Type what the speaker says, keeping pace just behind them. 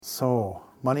So,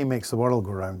 money makes the world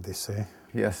go round, they say.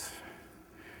 Yes.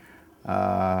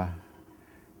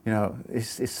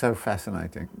 It's so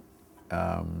fascinating.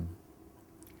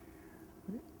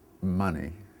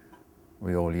 Money,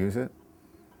 we all use it,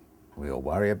 we all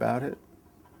worry about it,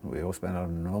 we all spend an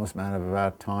enormous amount of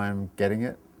our time getting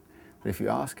it. But if you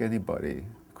ask anybody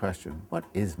the question, what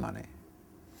is money?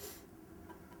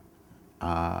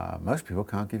 Most people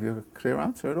can't give you a clear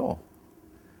answer at all.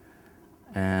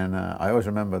 And I always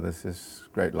remember this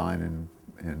great line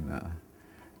in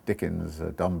Dickens'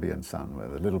 Dombey and Son, where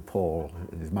the little Paul,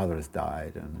 his mother has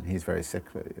died, and he's very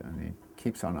sickly, and he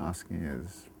keeps on asking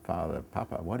his father,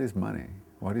 Papa, what is money?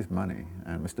 What is money?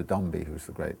 And Mr. Dombey, who's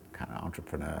the great kind of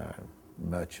entrepreneur,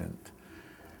 merchant,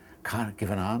 can't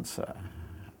give an answer.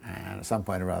 And at some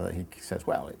point or other, he says,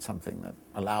 well, it's something that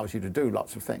allows you to do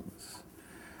lots of things.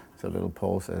 So little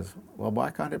Paul says, well,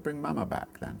 why can't it bring Mama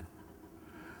back then?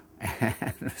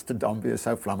 And Mr. Dombey is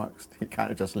so flummoxed, he kind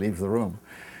of just leaves the room.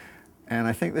 And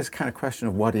I think this kind of question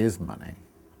of what is money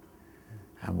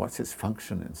and what's its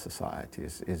function in society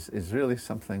is really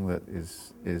something that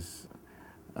is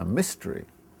a mystery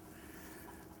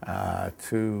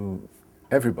to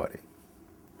everybody.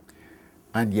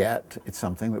 And yet it's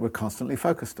something that we're constantly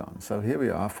focused on. So here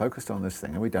we are, focused on this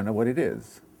thing, and we don't know what it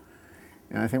is.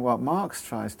 And I think what Marx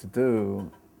tries to do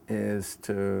is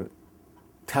to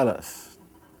tell us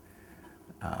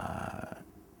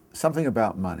something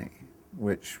about money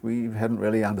which we hadn't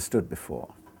really understood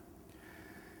before.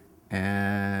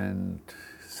 And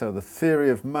so the theory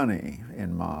of money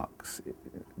in Marx,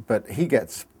 but he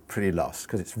gets pretty lost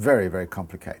because it's very, very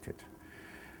complicated.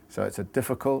 So it's a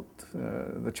difficult,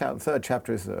 the third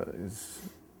chapter is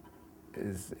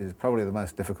probably the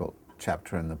most difficult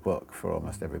chapter in the book for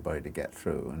almost everybody to get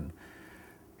through. And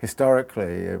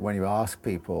historically, when you ask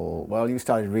people, well, you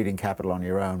started reading Capital on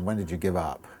your own, when did you give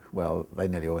up? Well, they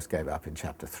nearly always gave up in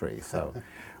chapter 3. So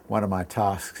one of my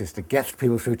tasks is to get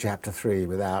people through chapter 3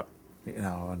 without,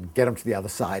 and get them to the other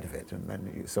side of it. And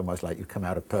then it's almost like you come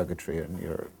out of purgatory and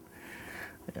you're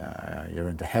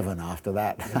into heaven after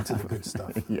that. Into the good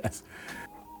stuff. Yes.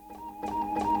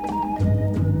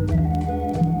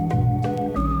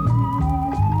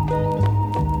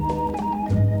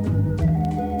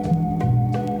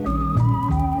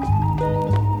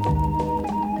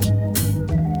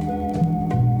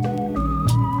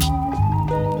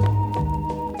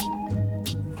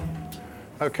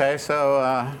 Okay,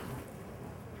 so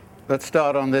let's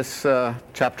start on this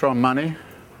chapter on money.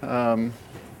 I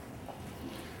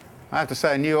have to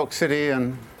say New York City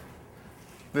and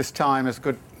this time is a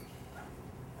good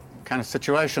kind of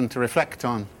situation to reflect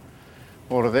on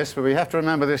all of this, but we have to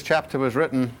remember this chapter was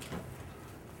written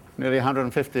nearly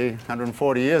 150,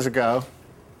 140 years ago,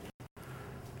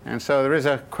 and so there is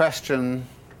a question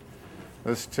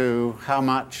as to how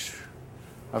much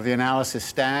of the analysis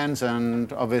stands,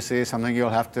 and obviously something you'll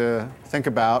have to think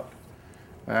about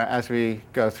as we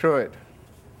go through it.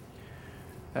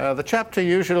 The chapter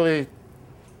usually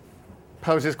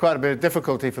poses quite a bit of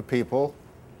difficulty for people.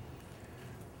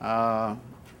 I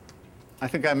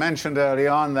think I mentioned early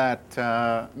on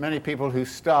that many people who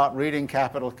start reading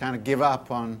Capital kind of give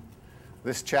up on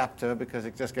this chapter because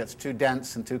it just gets too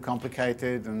dense and too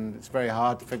complicated, and it's very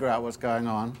hard to figure out what's going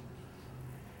on.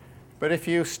 But if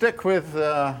you stick with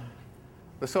the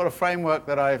sort of framework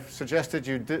that I've suggested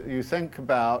you think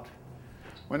about,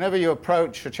 whenever you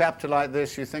approach a chapter like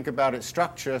this, you think about its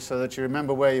structure so that you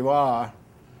remember where you are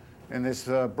in this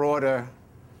broader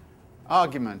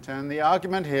argument. And the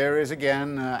argument here is,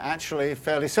 again, actually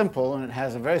fairly simple, and it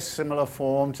has a very similar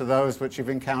form to those which you've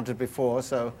encountered before,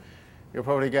 so you'll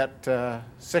probably get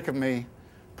sick of me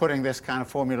putting this kind of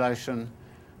formulation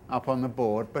up on the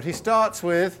board. But he starts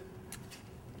with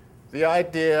the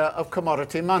idea of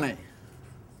commodity money,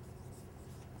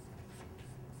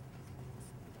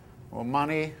 or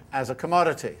money as a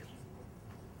commodity.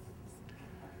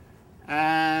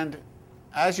 And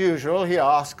as usual, he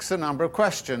asks a number of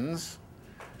questions.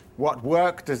 What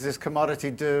work does this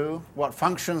commodity do? What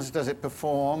functions does it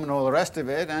perform? And all the rest of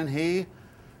it. And he,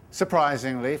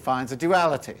 surprisingly, finds a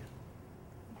duality.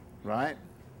 Right?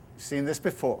 You've seen this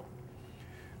before.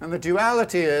 And the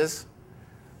duality is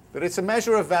that it's a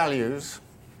measure of values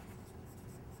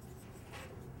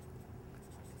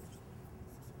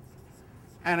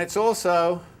and it's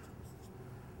also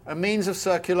a means of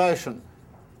circulation.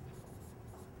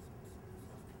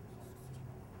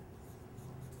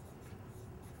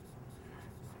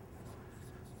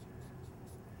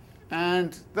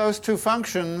 And those two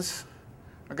functions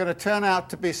are going to turn out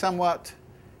to be somewhat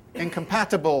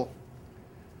incompatible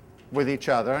with each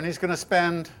other, and he's going to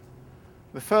spend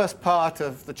the first part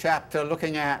of the chapter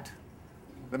looking at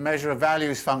the measure of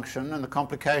values function and the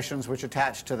complications which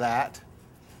attach to that.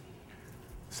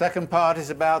 Second part is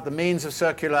about the means of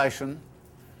circulation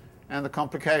and the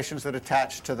complications that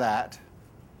attach to that.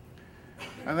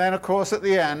 And then, of course, at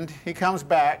the end, he comes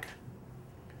back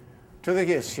to the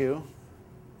issue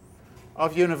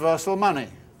of universal money.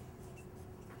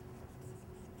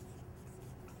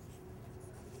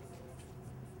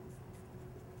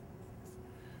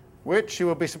 Which, you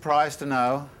will be surprised to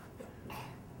know,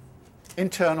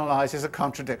 internalizes a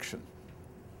contradiction.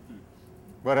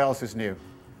 What else is new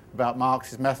about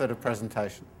Marx's method of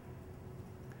presentation?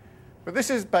 But this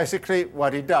is basically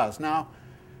what he does. Now,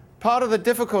 part of the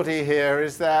difficulty here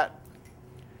is that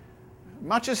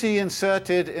much as he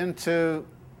inserted into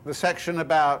the section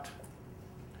about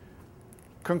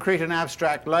concrete and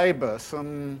abstract labor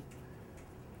some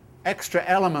extra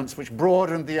elements which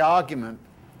broadened the argument,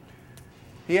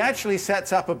 he actually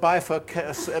sets up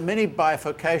a mini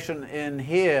bifurcation in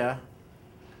here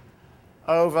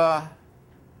over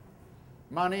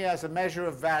money as a measure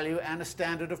of value and a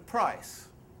standard of price.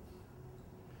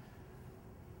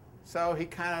 So he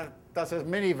kind of does a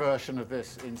mini version of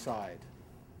this inside.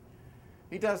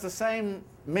 He does the same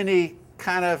mini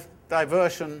kind of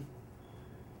diversion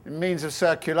in means of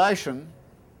circulation,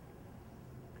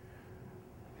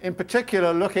 in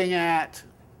particular looking at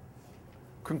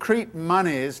concrete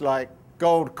monies like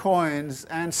gold coins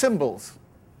and symbols,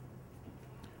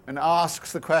 and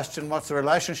asks the question, what's the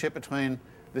relationship between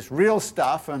this real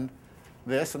stuff and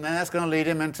this? And then that's going to lead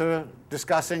him into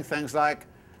discussing things like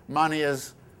money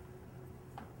as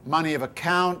money of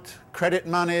account, credit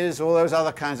monies, all those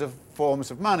other kinds of forms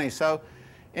of money. So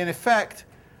in effect,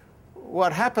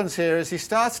 what happens here is he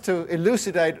starts to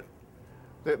elucidate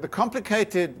the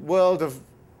complicated world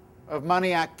of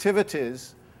money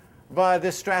activities via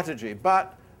this strategy.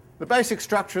 But the basic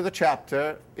structure of the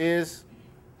chapter is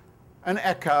an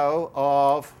echo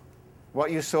of what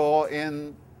you saw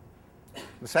in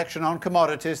the section on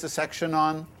commodities, the section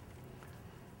on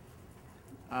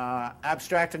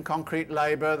abstract and concrete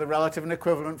labor, the relative and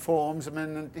equivalent forms. I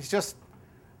mean, he's just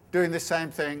doing the same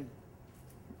thing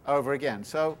over again.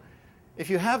 So if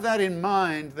you have that in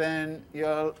mind, then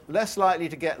you're less likely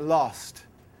to get lost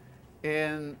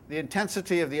in the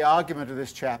intensity of the argument of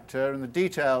this chapter and the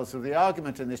details of the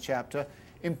argument in this chapter,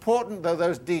 important though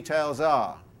those details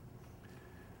are.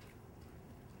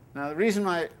 Now, the reason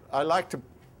I like to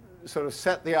sort of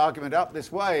set the argument up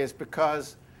this way is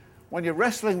because when you're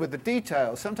wrestling with the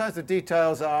details, sometimes the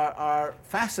details are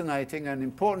fascinating and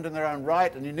important in their own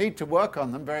right, and you need to work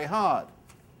on them very hard.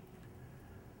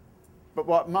 But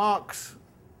what Marx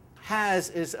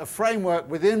has is a framework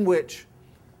within which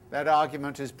that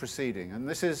argument is proceeding. And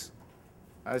this is,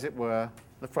 as it were,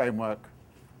 the framework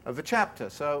of the chapter.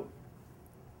 So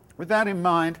with that in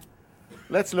mind,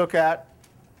 let's look at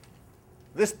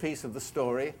this piece of the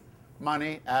story,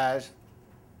 money as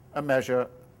a measure,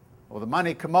 or the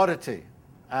money commodity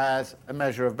as a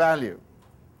measure of value.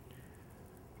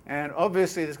 And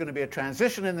obviously there's going to be a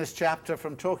transition in this chapter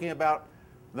from talking about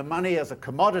the money as a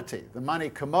commodity, the money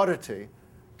commodity,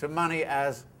 to money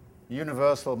as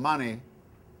universal money,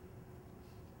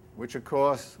 which of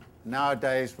course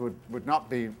nowadays would not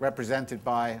be represented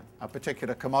by a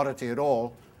particular commodity at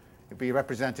all. It'd be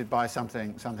represented by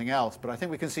something else. But I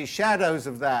think we can see shadows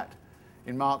of that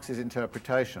in Marx's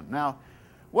interpretation. Now,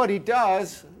 what he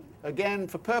does, again,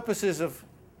 for purposes of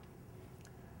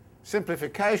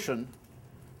simplification,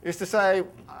 is to say,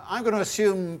 I'm going to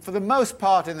assume, for the most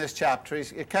part in this chapter,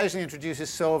 he occasionally introduces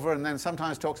silver and then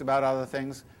sometimes talks about other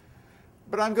things,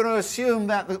 but I'm going to assume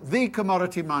that the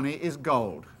commodity money is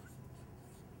gold.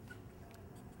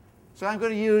 So I'm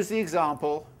going to use the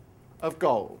example of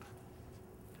gold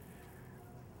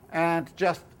and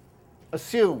just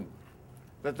assume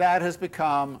that that has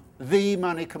become the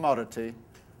money commodity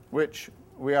which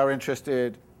we are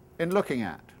interested in looking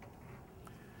at.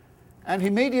 And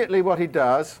immediately what he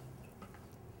does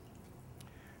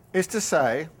is to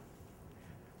say,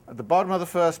 at the bottom of the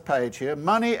first page here,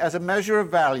 money as a measure of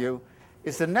value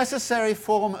is the necessary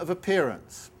form of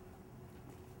appearance.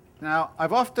 Now,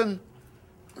 I've often,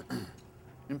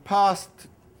 in past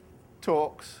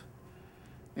talks,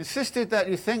 insisted that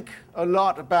you think a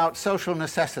lot about social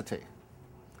necessity.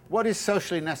 What is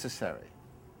socially necessary?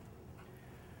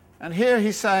 And here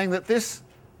he's saying that this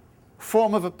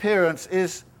form of appearance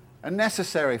is a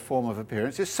necessary form of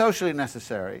appearance. It's socially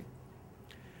necessary.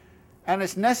 And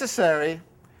it's necessary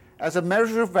as a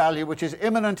measure of value which is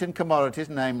immanent in commodities,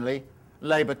 namely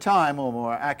labor time, or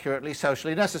more accurately,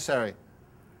 socially necessary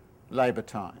labor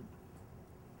time.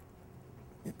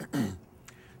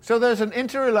 So there's an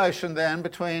interrelation then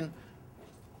between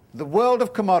the world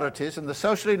of commodities and the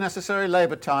socially necessary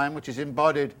labour time which is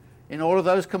embodied in all of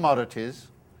those commodities,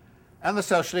 and the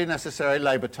socially necessary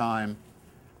labour time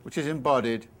which is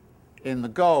embodied in the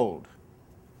gold.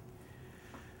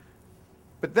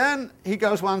 But then he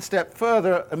goes one step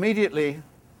further immediately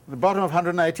at the bottom of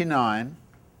 189,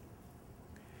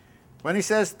 when he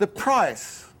says the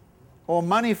price or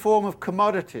money form of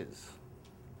commodities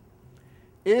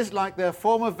is, like their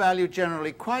form of value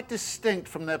generally, quite distinct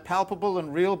from their palpable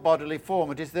and real bodily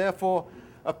form. It is therefore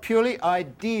a purely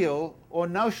ideal or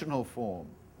notional form.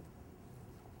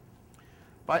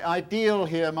 By ideal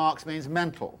here, Marx means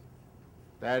mental,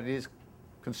 that it is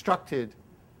constructed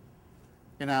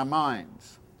in our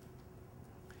minds.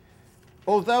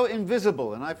 Although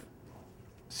invisible, and I've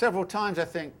several times, I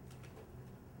think,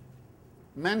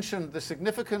 mentioned the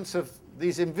significance of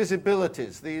these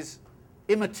invisibilities, these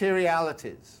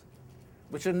immaterialities,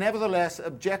 which are nevertheless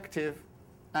objective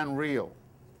and real.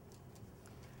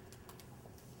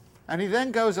 And he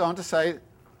then goes on to say,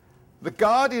 the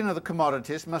guardian of the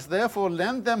commodities must therefore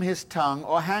lend them his tongue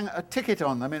or hang a ticket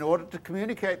on them in order to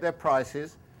communicate their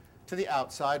prices to the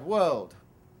outside world.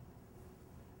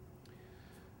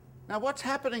 Now what's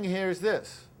happening here is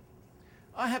this.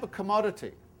 I have a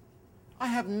commodity. I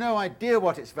have no idea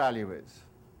what its value is.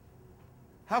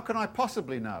 How can I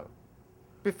possibly know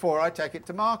before I take it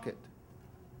to market?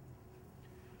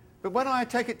 But when I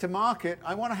take it to market,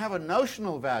 I want to have a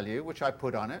notional value which I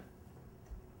put on it.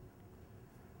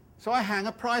 So I hang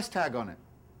a price tag on it.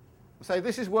 I say,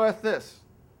 this is worth this.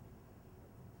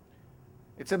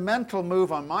 It's a mental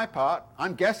move on my part.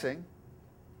 I'm guessing.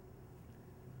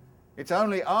 It's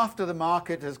only after the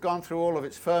market has gone through all of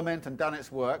its ferment and done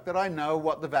its work that I know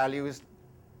what the value is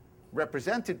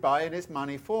represented by in its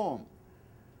money form.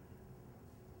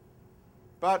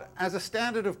 But as a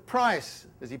standard of price,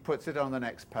 as he puts it on the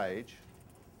next page,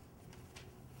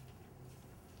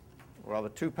 or rather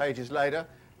 2 pages later,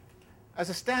 as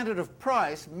a standard of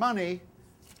price, money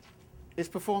is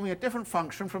performing a different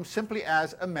function from simply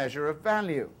as a measure of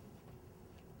value.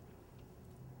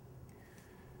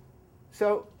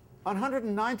 So on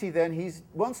 190 then, he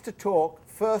wants to talk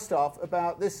first off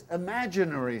about this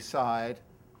imaginary side,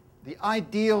 the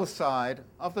ideal side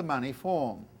of the money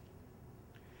form.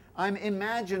 I'm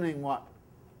imagining what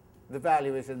the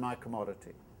value is in my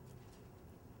commodity.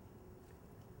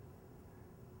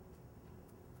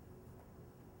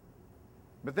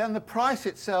 But then the price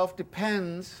itself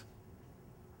depends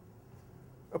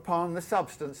upon the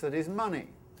substance that is money.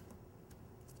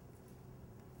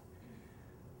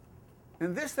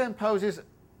 And this then poses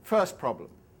first problem,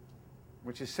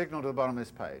 which is signaled at the bottom of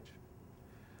this page.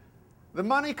 The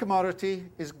money commodity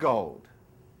is gold.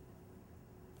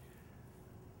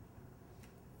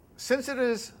 Since it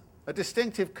is a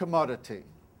distinctive commodity,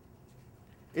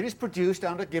 it is produced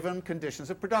under given conditions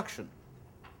of production.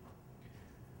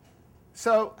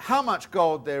 So how much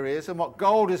gold there is and what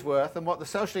gold is worth and what the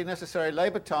socially necessary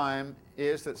labour time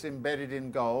is that's embedded in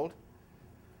gold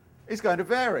is going to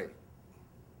vary.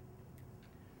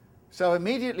 So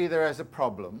immediately there is a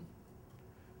problem,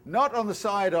 not on the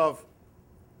side of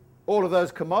all of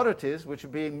those commodities which are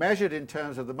being measured in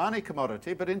terms of the money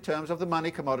commodity, but in terms of the money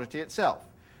commodity itself.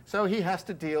 So he has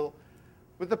to deal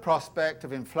with the prospect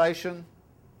of inflation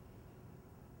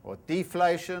or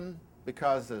deflation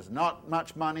because there's not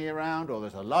much money around or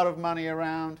there's a lot of money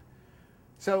around.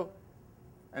 So,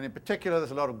 and in particular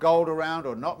there's a lot of gold around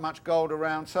or not much gold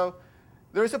around. So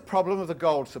there is a problem of the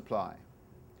gold supply.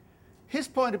 His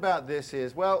point about this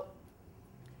is, well,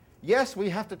 yes, we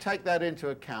have to take that into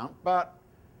account, but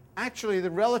actually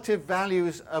the relative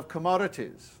values of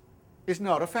commodities is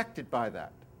not affected by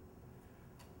that.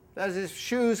 That is, if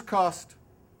shoes cost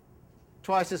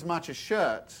twice as much as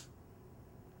shirts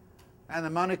and the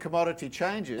money commodity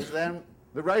changes, then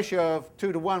the ratio of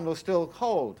 2 to 1 will still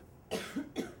hold.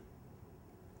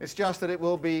 It's just that it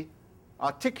will be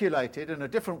articulated in a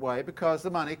different way because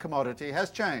the money commodity has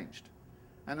changed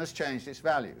and has changed its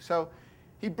value. So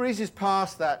he breezes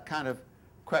past that kind of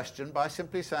question by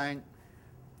simply saying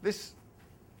this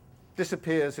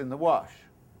disappears in the wash.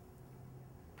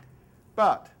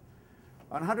 But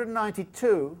on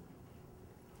 192,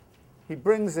 he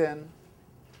brings in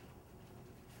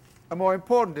a more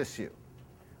important issue.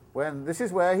 When this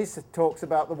is where he talks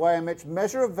about the way in which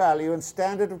measure of value and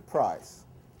standard of price,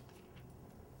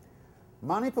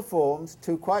 money performs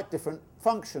 2 quite different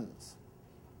functions.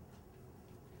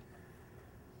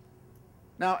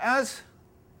 Now, as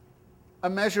a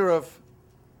measure of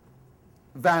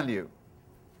value,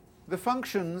 the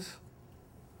functions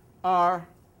are,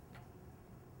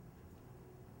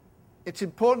 it's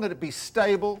important that it be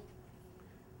stable.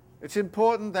 It's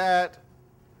important that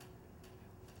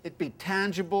it be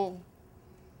tangible,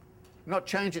 not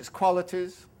change its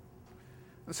qualities.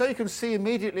 And so you can see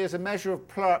immediately as a measure of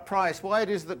price why it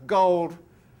is that gold,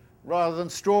 rather than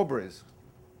strawberries,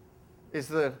 is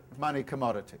the money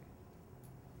commodity.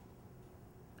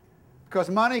 Because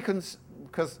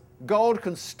gold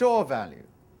can store value.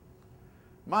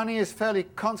 Gold is fairly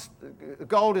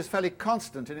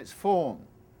constant in its form.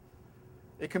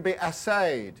 It can be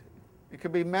assayed. It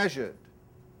can be measured.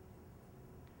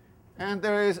 And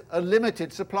there is a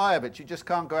limited supply of it. You just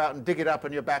can't go out and dig it up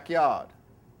in your backyard.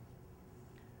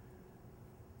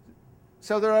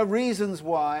 So there are reasons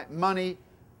why money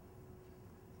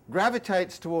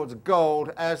gravitates towards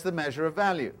gold as the measure of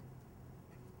value.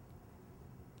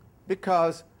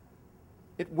 Because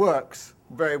it works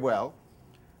very well.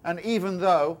 And even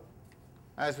though,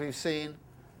 as we've seen,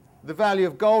 the value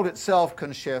of gold itself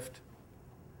can shift,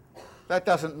 that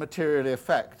doesn't materially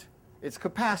affect its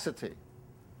capacity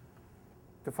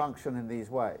to function in these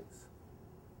ways.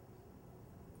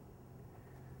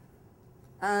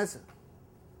 As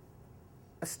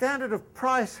a standard of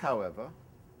price, however,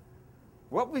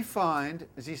 what we find,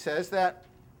 as he says, that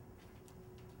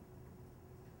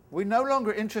we're no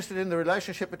longer interested in the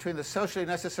relationship between the socially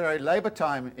necessary labour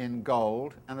time in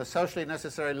gold and the socially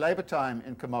necessary labour time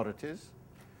in commodities,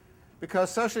 because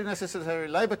socially necessary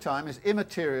labour time is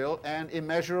immaterial and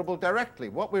immeasurable directly.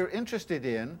 What we're interested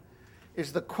in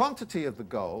is the quantity of the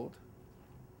gold,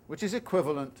 which is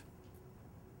equivalent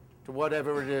to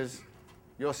whatever it is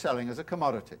you're selling as a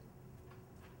commodity.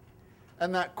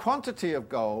 And that quantity of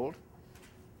gold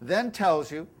then tells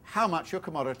you how much your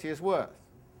commodity is worth.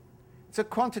 It's a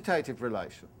quantitative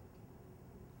relation.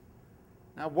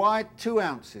 Now, why 2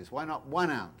 ounces? Why not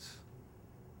 1 ounce?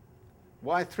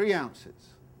 Why 3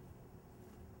 ounces?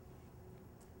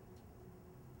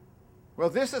 Well,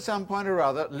 this at some point or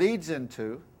other leads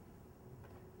into,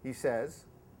 he says,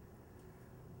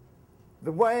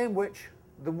 the way in which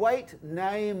the weight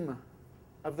name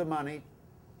of the money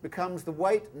becomes the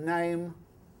weight name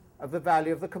of the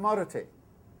value of the commodity.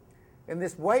 In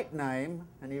this weight name,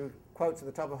 and he quotes at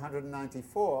the top of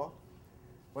 194,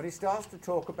 when he starts to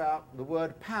talk about the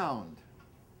word pound.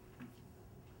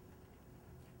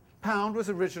 Pound was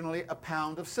originally a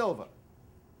pound of silver,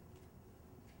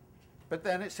 but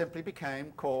then it simply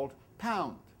became called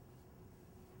pound.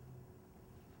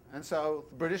 And so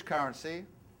the British currency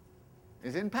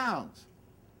is in pounds.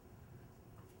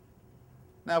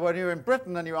 Now, when you're in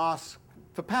Britain and you ask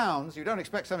for pounds, you don't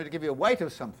expect somebody to give you a weight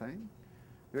of something.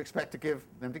 You expect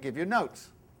them to give you notes.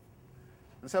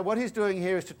 And so what he's doing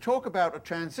here is to talk about a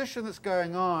transition that's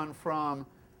going on from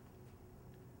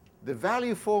the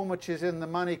value form which is in the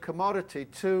money commodity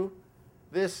to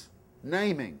this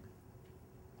naming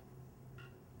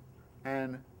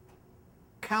and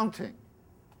counting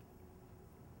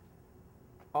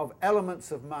of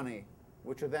elements of money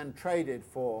which are then traded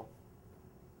for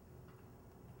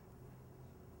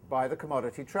by the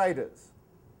commodity traders.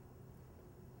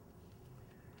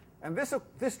 And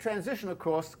this transition, of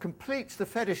course, completes the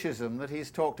fetishism that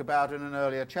he's talked about in an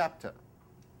earlier chapter.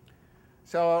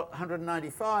 So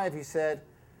 195, he said,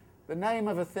 the name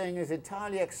of a thing is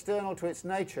entirely external to its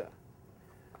nature.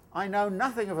 I know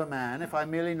nothing of a man if I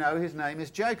merely know his name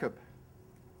is Jacob.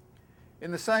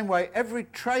 In the same way, every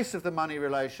trace of the money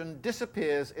relation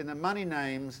disappears in the money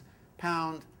names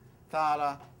pound,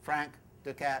 thaler, franc,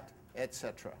 ducat,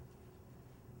 etc.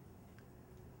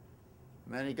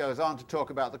 And then he goes on to talk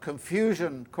about the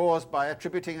confusion caused by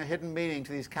attributing a hidden meaning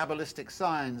to these Kabbalistic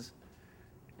signs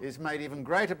is made even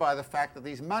greater by the fact that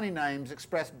these money names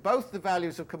express both the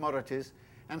values of commodities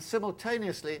and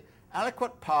simultaneously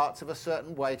aliquot parts of a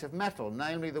certain weight of metal,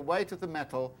 namely the weight of the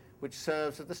metal which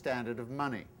serves as the standard of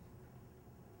money.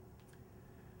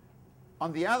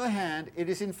 On the other hand, it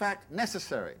is in fact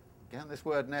necessary, again this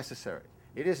word necessary,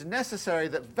 it is necessary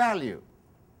that value,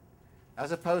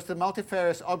 as opposed to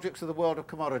multifarious objects of the world of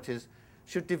commodities,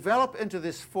 should develop into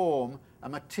this form a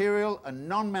material and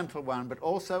non-mental one, but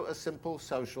also a simple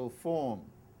social form.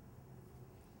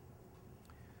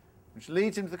 Which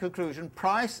leads into the conclusion,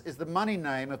 price is the money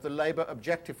name of the labour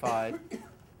objectified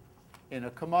in a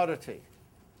commodity.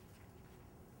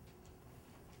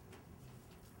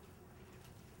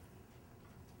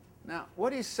 Now,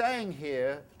 what he's saying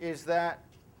here is that,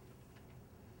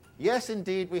 yes,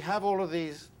 indeed, we have all of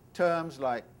these terms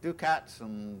like ducats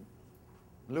and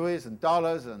louis and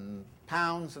dollars and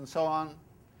pounds and so on,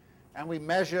 and we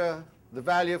measure the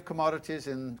value of commodities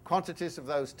in quantities of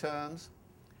those terms.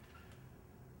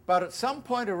 But at some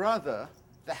point or other,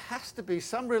 there has to be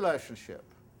some relationship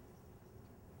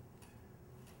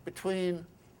between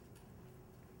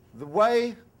the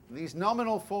way these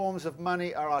nominal forms of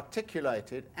money are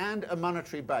articulated, and a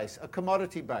monetary base, a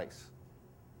commodity base.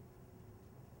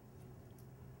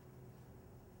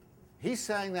 He's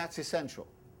saying that's essential.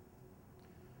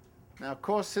 Now, of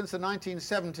course, since the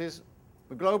 1970s,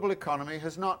 the global economy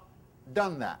has not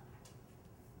done that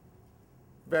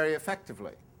very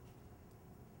effectively.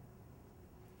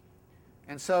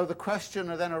 And so the question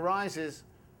then arises,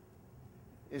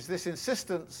 is this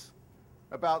insistence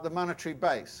about the monetary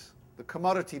base, the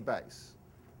commodity base,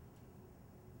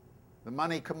 the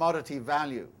money commodity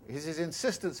value, is his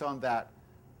insistence on that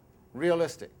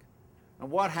realistic? And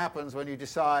what happens when you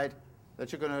decide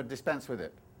that you're going to dispense with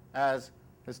it, as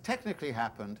has technically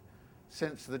happened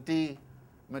since the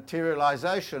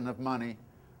dematerialization of money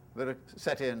that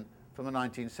set in from the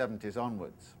 1970s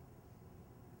onwards?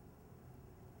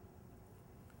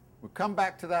 We'll come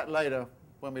back to that later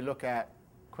when we look at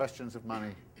questions of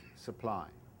money supply.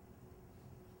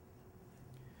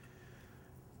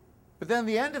 But then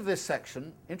the end of this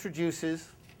section introduces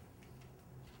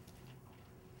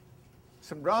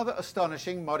some rather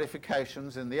astonishing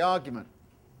modifications in the argument.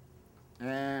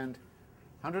 And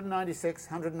 196,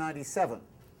 197.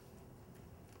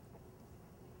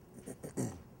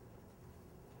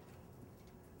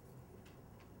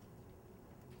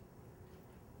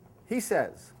 He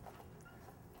says,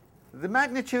 the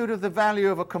magnitude of the value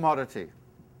of a commodity,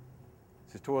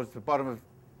 this is towards the bottom of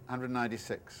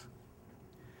 196,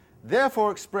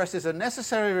 therefore expresses a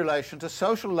necessary relation to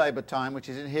social labour time which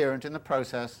is inherent in the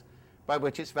process by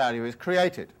which its value is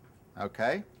created.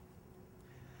 Okay?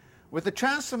 With the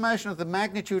transformation of the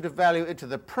magnitude of value into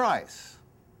the price,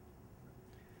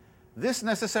 this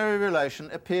necessary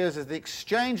relation appears as the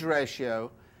exchange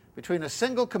ratio between a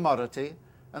single commodity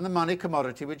and the money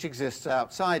commodity which exists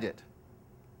outside it.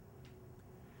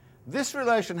 This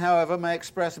relation, however, may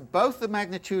express both the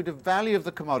magnitude of value of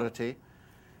the commodity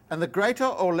and the greater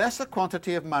or lesser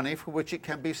quantity of money for which it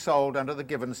can be sold under the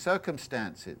given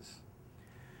circumstances.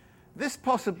 This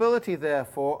possibility,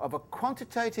 therefore, of a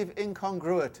quantitative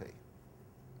incongruity,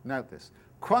 note this,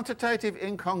 quantitative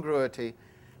incongruity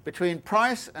between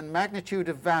price and magnitude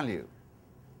of value,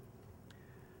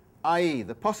 i.e.,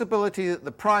 the possibility that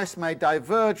the price may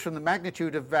diverge from the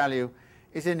magnitude of value,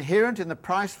 is inherent in the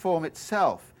price form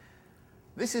itself.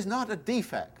 This is not a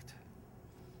defect.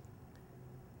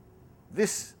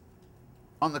 This,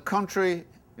 on the contrary,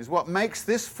 is what makes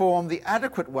this form the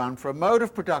adequate one for a mode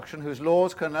of production whose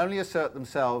laws can only assert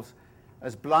themselves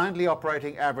as blindly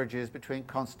operating averages between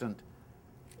constant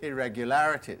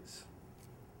irregularities.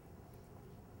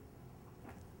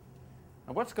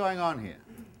 Now, what's going on here?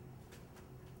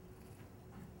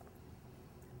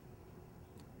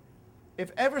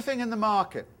 If everything in the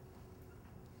market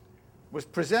was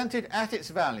presented at its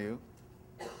value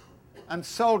and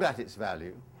sold at its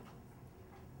value,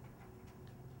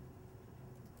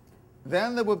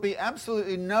 then there would be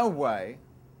absolutely no way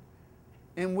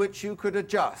in which you could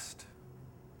adjust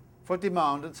for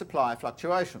demand and supply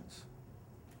fluctuations.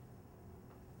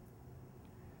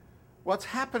 What's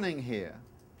happening here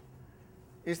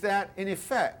is that, in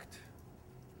effect,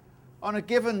 on a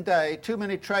given day, too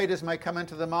many traders may come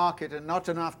into the market and not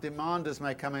enough demanders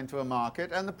may come into a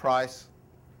market, and the price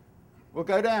will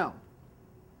go down.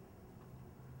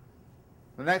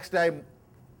 The next day,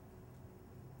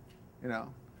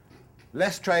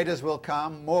 less traders will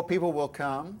come, more people will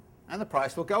come, and the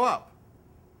price will go up.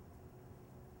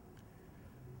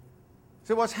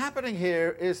 So what's happening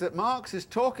here is that Marx is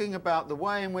talking about the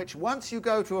way in which once you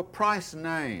go to a price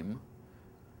name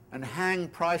and hang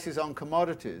prices on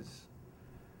commodities,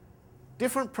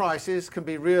 different prices can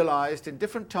be realized in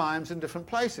different times and different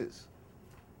places.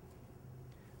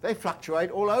 They fluctuate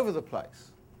all over the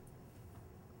place.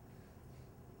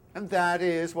 And that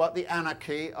is what the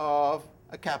anarchy of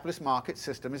a capitalist market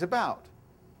system is about.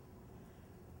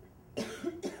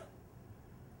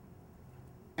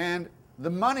 And the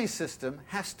money system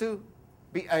has to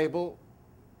be able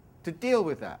to deal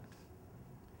with that.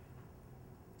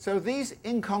 So these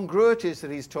incongruities that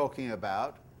he's talking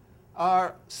about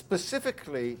are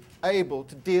specifically able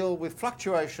to deal with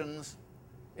fluctuations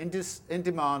in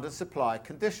demand and supply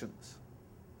conditions.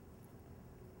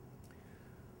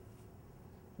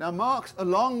 Now, Marx,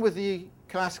 along with the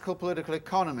classical political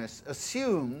economists,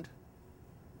 assumed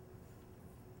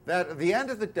that at the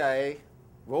end of the day,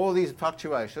 with all these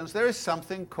fluctuations, there is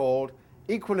something called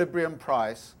equilibrium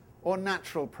price or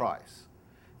natural price.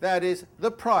 That is,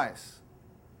 the price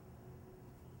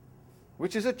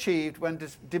which is achieved when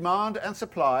demand and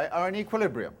supply are in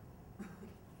equilibrium.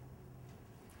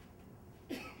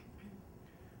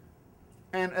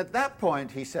 And at that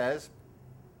point, he says,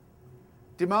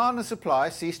 demand and supply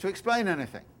cease to explain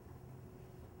anything.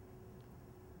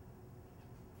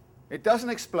 It doesn't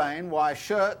explain why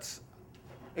shirts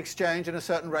exchange in a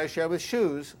certain ratio with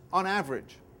shoes on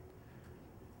average.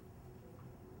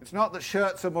 It's not that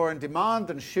shirts are more in demand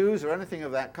than shoes or anything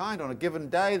of that kind. On a given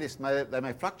day, they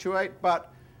may fluctuate,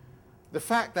 but the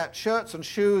fact that shirts and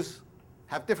shoes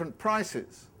have different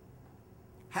prices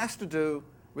has to do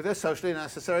with their socially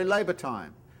necessary labour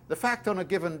time. The fact on a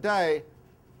given day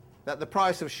that the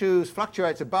price of shoes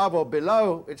fluctuates above or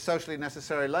below its socially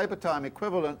necessary labour time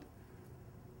equivalent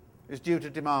is due to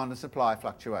demand and supply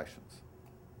fluctuations.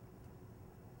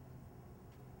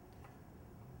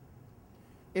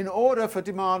 In order for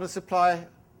demand and supply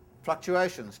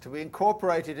fluctuations to be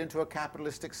incorporated into a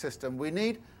capitalistic system, we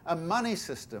need a money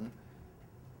system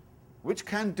which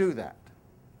can do that.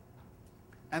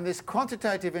 And this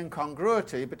quantitative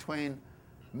incongruity between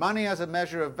money as a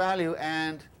measure of value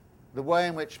and the way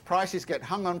in which prices get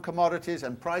hung on commodities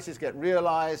and prices get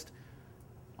realized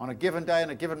on a given day in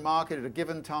a given market at a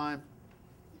given time,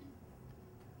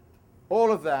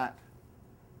 all of that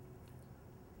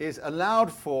is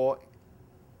allowed for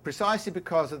precisely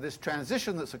because of this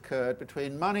transition that's occurred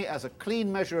between money as a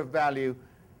clean measure of value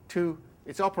to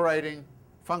its operating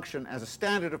function as a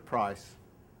standard of price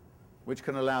which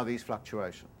can allow these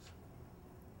fluctuations.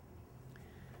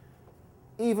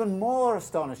 Even more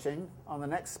astonishing on the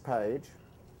next page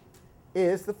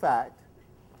is the fact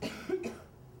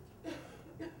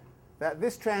that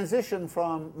this transition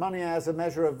from money as a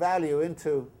measure of value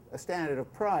into a standard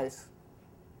of price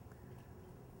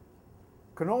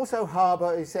can also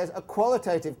harbour, he says, a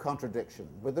qualitative contradiction,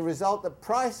 with the result that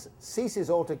price ceases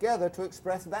altogether to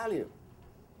express value,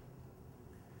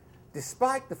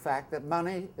 despite the fact that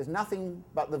money is nothing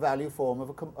but the value form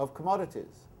of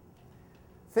commodities.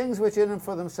 Things which in and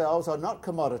for themselves are not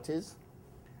commodities,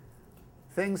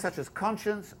 things such as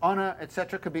conscience, honour,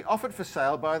 etc., can be offered for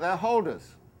sale by their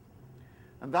holders,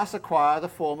 and thus acquire the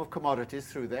form of commodities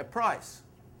through their price.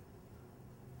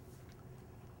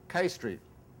 K Street,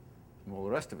 and all the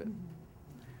rest of it.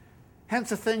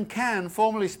 Hence a thing can,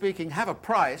 formally speaking, have a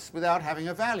price without having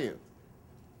a value.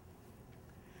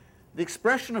 The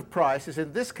expression of price is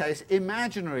in this case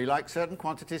imaginary, like certain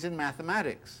quantities in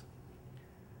mathematics.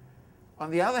 On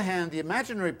the other hand, the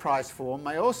imaginary price form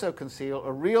may also conceal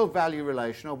a real value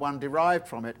relation or one derived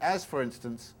from it, as for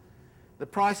instance the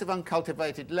price of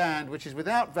uncultivated land, which is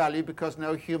without value because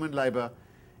no human labour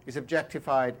is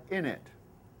objectified in it.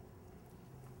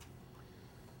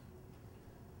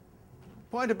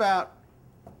 Point about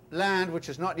land which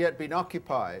has not yet been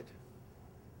occupied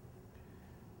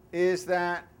is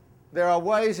that there are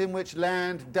ways in which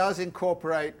land does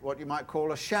incorporate what you might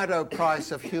call a shadow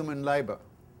price of human labour.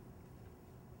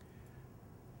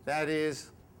 That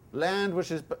is, land which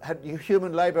has had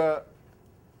human labour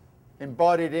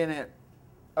embodied in it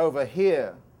over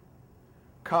here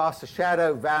casts a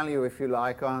shadow value, if you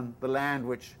like, on the land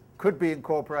which could be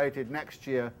incorporated next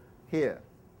year here.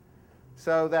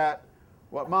 So that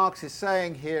what Marx is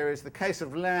saying here is the case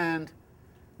of land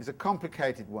is a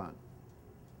complicated one,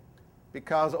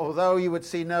 because although you would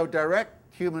see no direct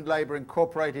human labour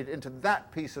incorporated into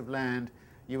that piece of land,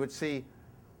 you would see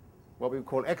what we would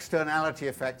call externality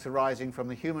effects arising from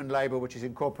the human labour which is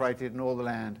incorporated in all the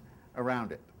land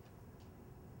around it.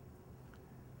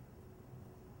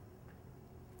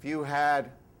 If you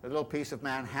had a little piece of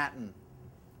Manhattan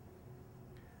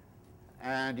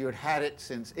and you had had it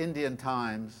since Indian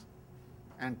times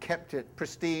and kept it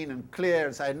pristine and clear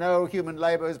and say no human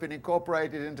labour has been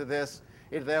incorporated into this,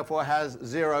 it therefore has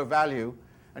zero value,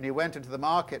 and you went into the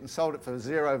market and sold it for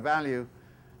zero value,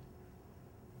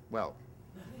 well.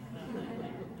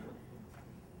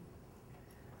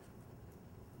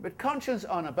 But conscience,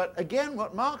 honour. But again,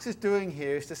 what Marx is doing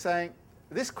here is to say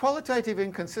this qualitative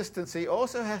inconsistency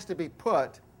also has to be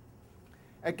put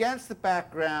against the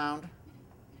background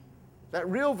that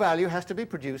real value has to be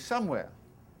produced somewhere.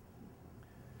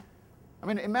 I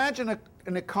mean, imagine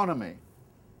an economy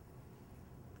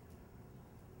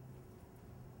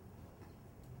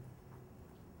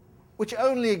which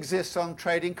only exists on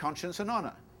trading conscience and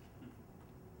honour.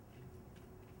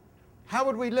 How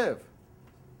would we live?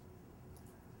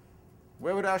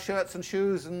 Where would our shirts and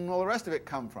shoes and all the rest of it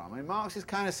come from? I mean, Marx is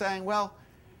kind of saying, well,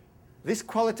 these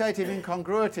qualitative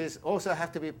incongruities also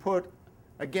have to be put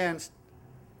against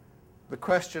the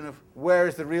question of where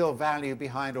is the real value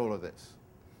behind all of this?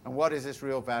 And what is this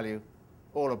real value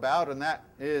all about? And that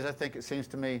is, I think it seems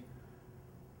to me,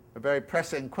 a very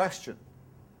pressing question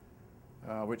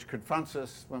which confronts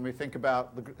us when we think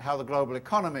about how the global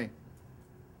economy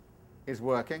is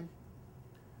working.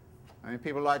 I mean,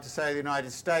 people like to say the United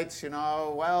States, you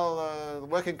know, well, the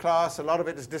working class, a lot of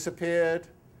it has disappeared.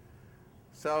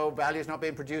 So value is not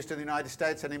being produced in the United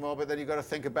States anymore, but then you've got to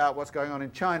think about what's going on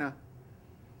in China.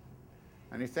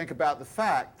 And you think about the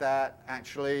fact that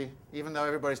actually, even though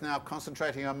everybody's now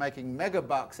concentrating on making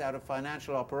megabucks out of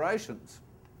financial operations,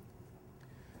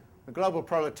 the global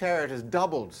proletariat has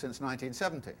doubled since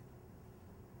 1970.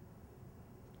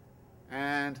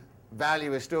 And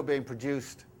value is still being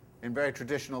produced in very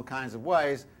traditional kinds of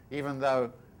ways, even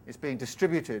though it's being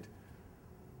distributed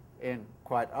in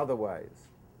quite other ways.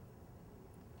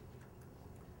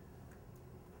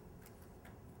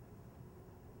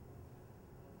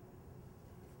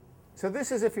 So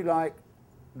this is, if you like,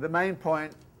 the main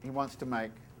point he wants to make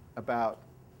about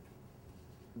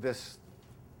this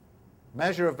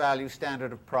measure of value,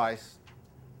 standard of price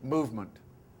movement.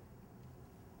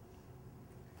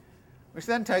 Which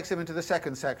then takes him into the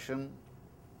second section,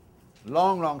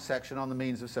 long section on the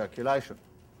means of circulation.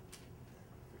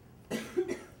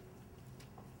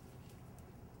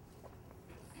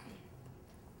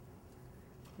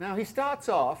 Now he starts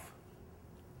off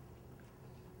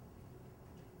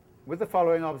with the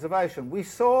following observation. We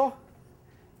saw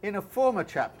in a former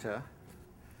chapter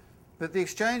that the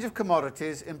exchange of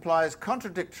commodities implies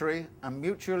contradictory and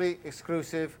mutually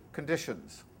exclusive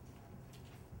conditions.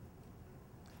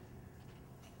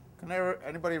 Can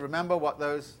anybody remember what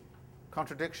those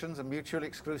contradictions and mutually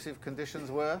exclusive conditions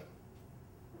were?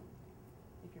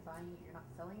 If you're buying it, you're not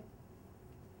selling it?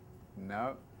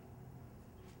 No.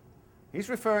 He's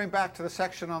referring back to the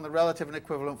section on the relative and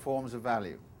equivalent forms of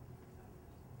value.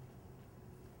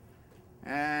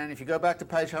 And if you go back to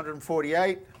page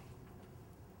 148,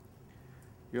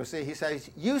 you'll see he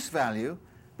says use value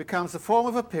becomes the form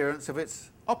of appearance of its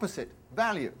opposite,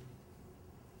 value.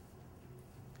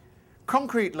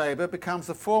 Concrete labour becomes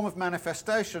the form of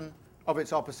manifestation of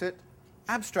its opposite,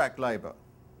 abstract labour.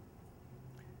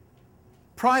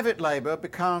 Private labour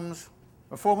becomes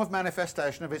a form of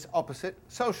manifestation of its opposite,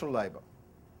 social labour.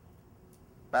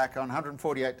 Back on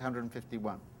 148 to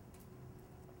 151.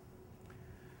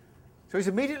 So he's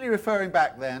immediately referring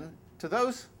back then to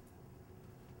those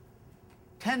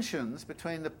tensions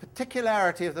between the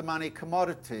particularity of the money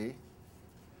commodity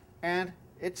and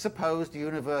its supposed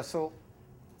universal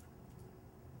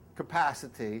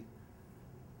capacity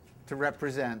to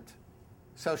represent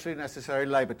socially necessary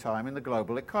labour time in the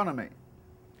global economy.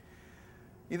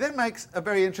 He then makes a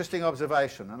very interesting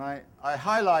observation, and I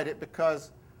highlight it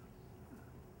because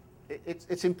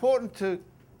it's important to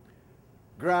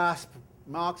grasp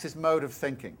Marx's mode of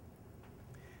thinking.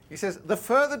 He says, the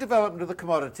further development of the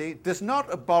commodity does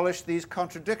not abolish these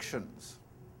contradictions,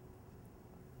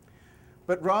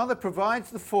 but rather provides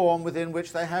the form within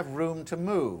which they have room to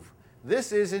move.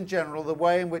 This is, in general, the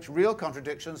way in which real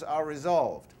contradictions are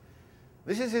resolved.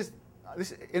 This,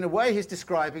 in a way, he's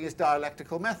describing his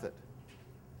dialectical method.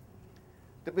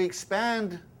 That we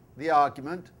expand the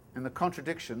argument and the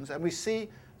contradictions, and we see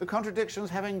the contradictions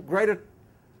having greater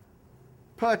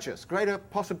purchase, greater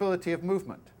possibility of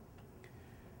movement.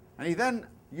 And he then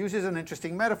uses an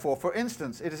interesting metaphor. For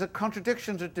instance, it is a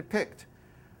contradiction to depict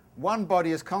one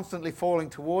body as constantly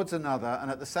falling towards another and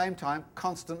at the same time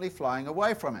constantly flying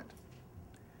away from it.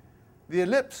 The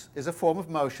ellipse is a form of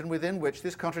motion within which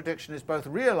this contradiction is both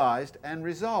realized and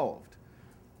resolved.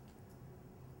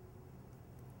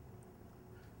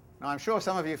 Now, I'm sure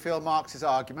some of you feel Marx's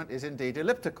argument is indeed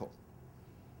elliptical.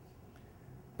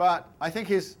 But I think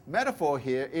his metaphor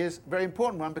here is a very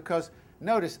important one because,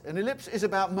 notice, an ellipse is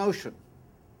about motion.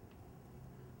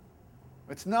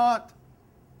 It's not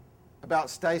about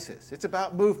stasis. It's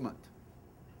about movement.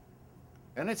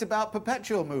 And it's about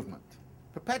perpetual movement,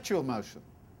 perpetual motion.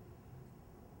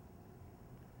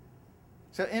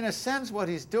 So in a sense, what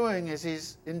he's doing is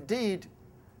he's indeed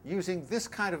using this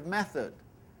kind of method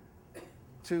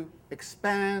to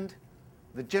expand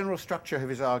the general structure of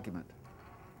his argument.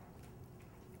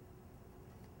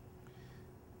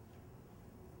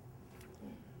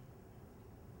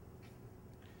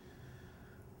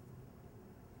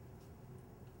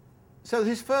 So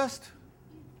his first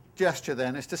gesture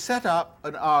then is to set up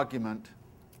an argument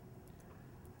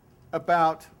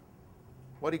about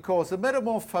what he calls the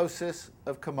metamorphosis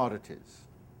of commodities,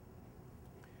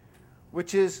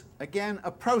 which is, again,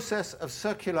 a process of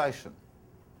circulation.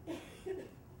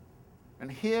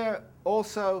 And here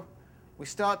also we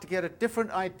start to get a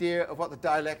different idea of what the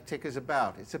dialectic is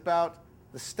about. It's about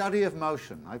the study of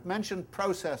motion. I've mentioned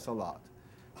process a lot,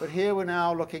 but here we're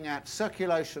now looking at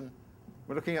circulation.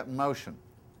 We're looking at motion.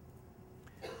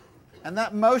 And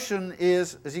that motion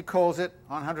is, as he calls it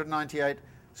on 198,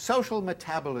 social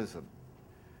metabolism.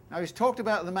 Now he's talked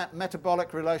about the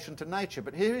metabolic relation to nature,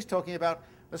 but here he's talking about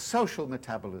the social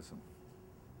metabolism.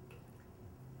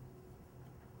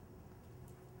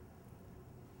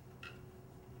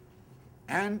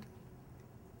 And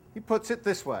he puts it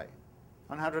this way,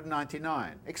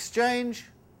 199. Exchange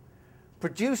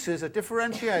produces a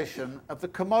differentiation of the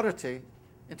commodity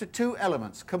into two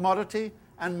elements, commodity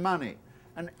and money,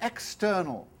 an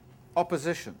external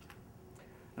opposition.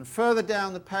 And further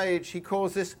down the page, he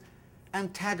calls this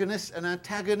an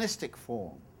antagonistic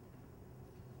form.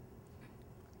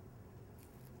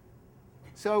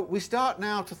 So we start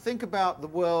now to think about the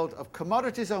world of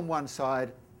commodities on one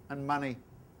side and money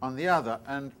on the other,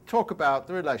 and talk about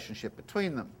the relationship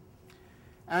between them.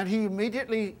 And he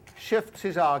immediately shifts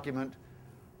his argument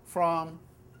from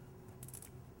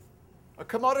a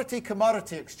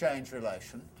commodity-commodity exchange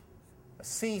relation, a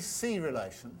C-C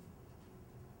relation,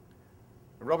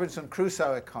 a Robinson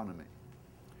Crusoe economy,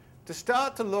 to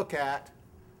start to look at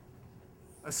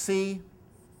a C-M-C,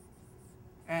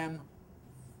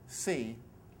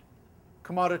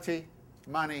 commodity,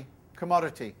 money,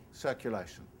 commodity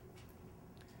circulation.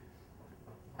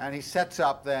 And he sets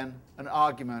up then an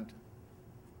argument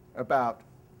about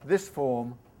this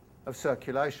form of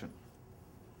circulation.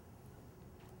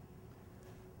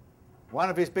 One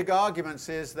of his big arguments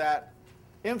is that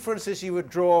inferences you would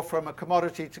draw from a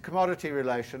commodity to commodity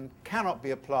relation cannot be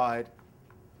applied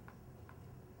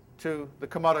to the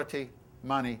commodity,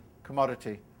 money,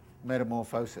 commodity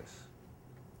metamorphosis.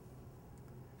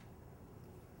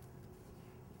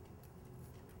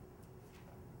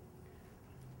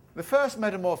 The first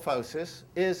metamorphosis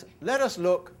is, let us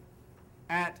look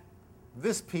at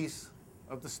this piece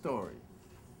of the story.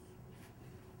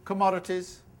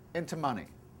 Commodities into money.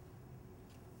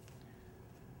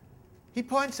 He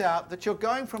points out that you're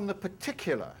going from the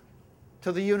particular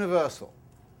to the universal.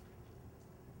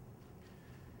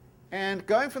 And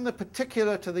going from the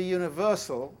particular to the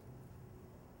universal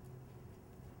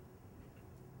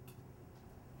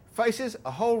faces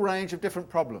a whole range of different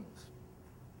problems.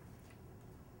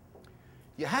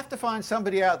 You have to find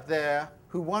somebody out there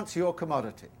who wants your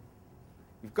commodity.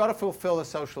 You've got to fulfill a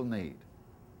social need.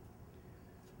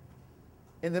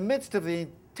 In the midst of the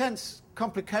intense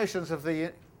complications of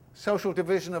the social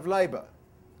division of labour,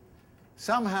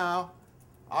 somehow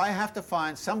I have to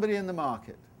find somebody in the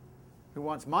market who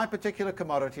wants my particular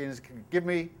commodity and can give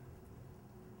me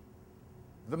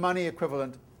the money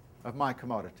equivalent of my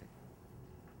commodity.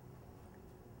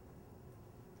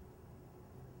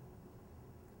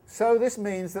 So this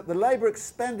means that the labour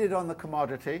expended on the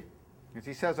commodity, as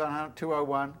he says on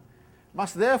 201,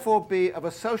 must therefore be of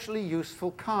a socially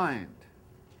useful kind.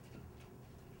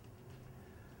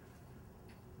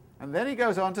 And then he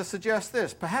goes on to suggest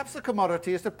this. Perhaps the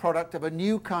commodity is the product of a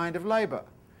new kind of labour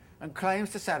and claims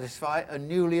to satisfy a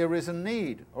newly arisen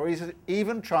need, or is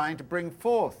even trying to bring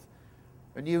forth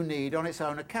a new need on its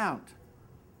own account.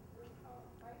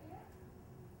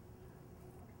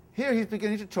 Here he's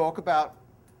beginning to talk about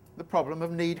the problem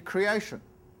of need creation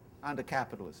under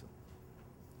capitalism.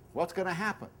 What's going to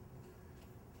happen?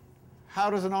 How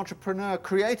does an entrepreneur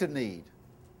create a need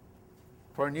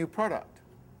for a new product?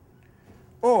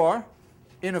 Or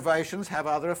innovations have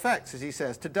other effects, as he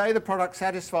says. Today the product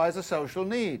satisfies a social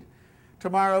need.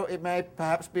 Tomorrow it may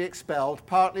perhaps be expelled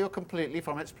partly or completely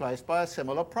from its place by a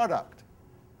similar product.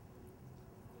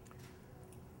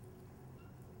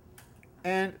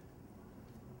 And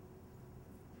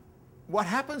what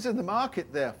happens in the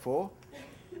market, therefore,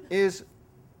 is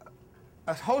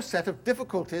a whole set of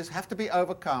difficulties have to be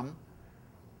overcome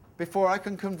before I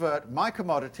can convert my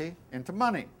commodity into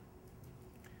money.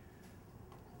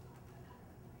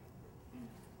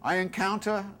 I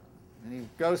encounter, and he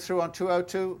goes through on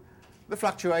 202, the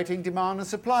fluctuating demand and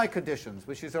supply conditions,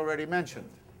 which is already mentioned.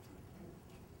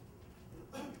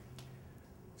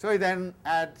 So he then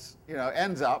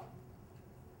ends up,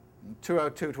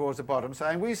 202 towards the bottom,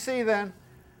 saying, we see then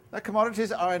that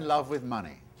commodities are in love with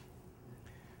money.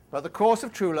 But the course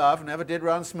of true love never did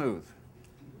run smooth.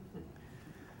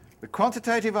 The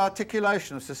quantitative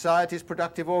articulation of society's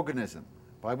productive organism,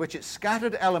 by which its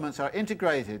scattered elements are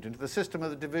integrated into the system of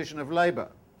the division of labour,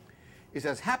 is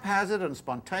as haphazard and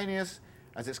spontaneous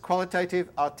as its qualitative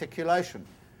articulation.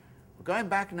 We're going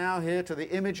back now here to the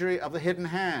imagery of the hidden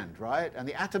hand, right, and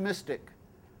the atomistic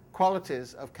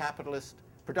qualities of capitalist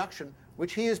production,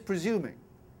 which he is presuming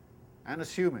and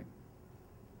assuming.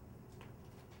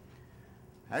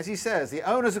 As he says, the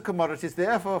owners of commodities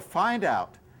therefore find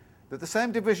out that the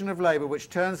same division of labour which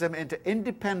turns them into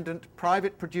independent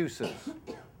private producers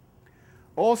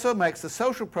also makes the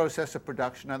social process of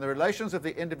production and the relations of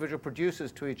the individual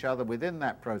producers to each other within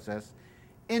that process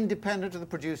independent of the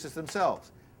producers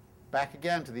themselves. Back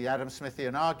again to the Adam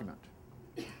Smithian argument.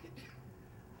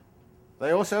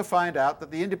 They also find out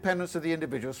that the independence of the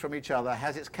individuals from each other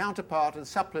has its counterpart and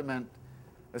supplement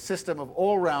a system of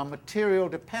all-round material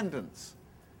dependence.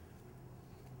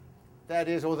 That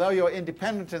is, although you're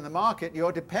independent in the market,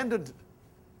 you're dependent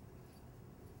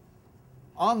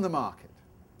on the market.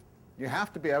 You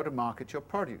have to be able to market your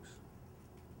produce.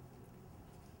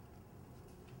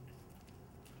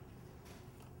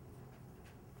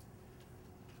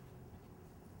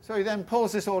 So he then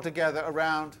pulls this all together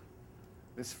around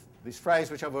this phrase,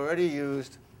 which I've already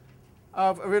used,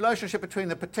 of a relationship between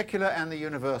the particular and the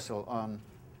universal on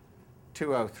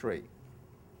 203.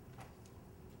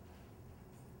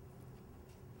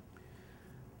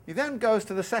 He then goes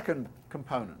to the second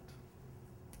component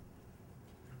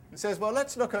and says, well,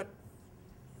 let's look at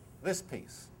this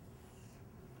piece.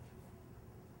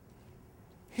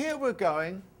 Here we're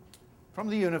going from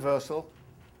the universal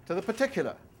to the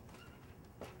particular.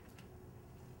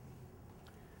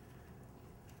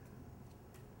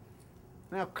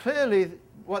 Now, clearly,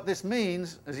 what this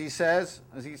means, as he says,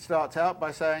 as he starts out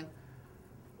by saying,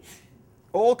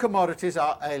 all commodities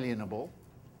are alienable.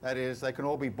 That is, they can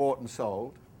all be bought and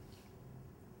sold.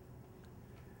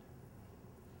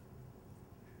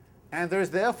 And there is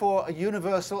therefore a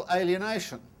universal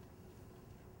alienation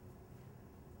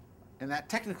in that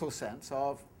technical sense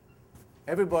of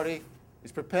everybody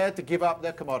is prepared to give up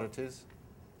their commodities,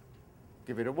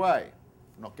 give it away.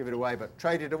 Not give it away, but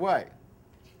trade it away.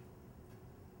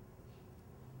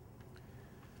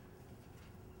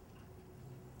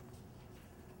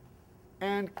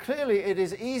 And clearly it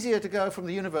is easier to go from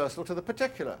the universal to the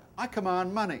particular. I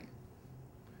command money.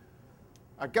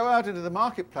 I go out into the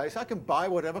marketplace, I can buy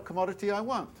whatever commodity I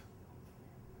want.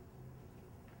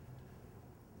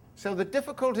 So the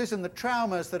difficulties and the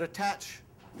traumas that attach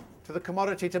to the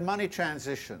commodity to money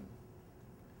transition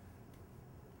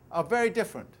are very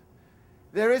different.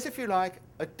 There is, if you like,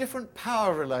 a different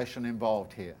power relation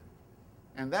involved here.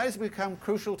 And that has become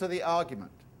crucial to the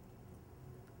argument.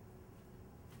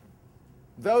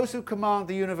 Those who command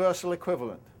the universal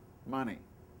equivalent, money,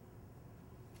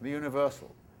 the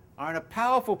universal, are in a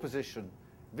powerful position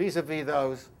vis-à-vis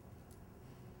those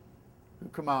who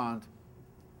command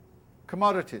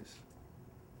commodities.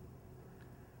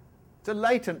 It's a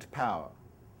latent power.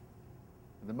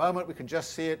 At the moment we can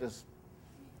just see it as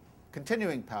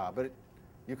continuing power, but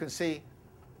you can see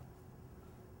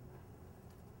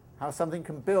how something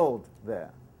can build there.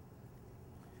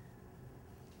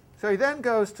 So he then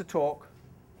goes to talk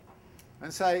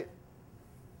and say,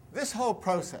 this whole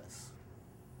process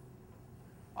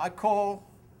I call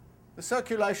the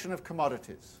circulation of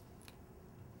commodities.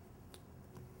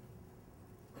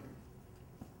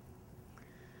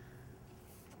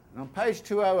 And on page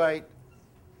 208,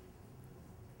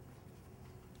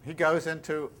 he goes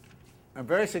into a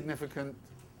very significant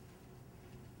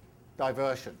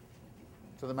diversion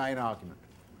to the main argument.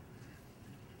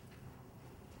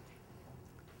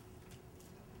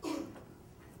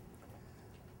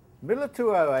 Middle of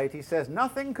 208, he says,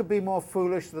 nothing could be more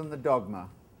foolish than the dogma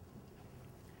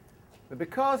that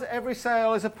because every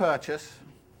sale is a purchase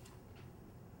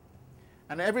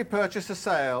and every purchase a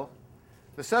sale,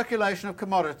 the circulation of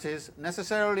commodities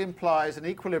necessarily implies an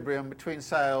equilibrium between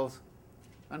sales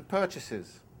and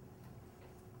purchases.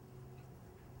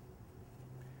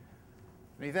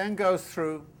 And he then goes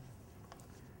through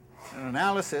an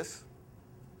analysis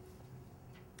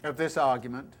of this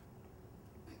argument.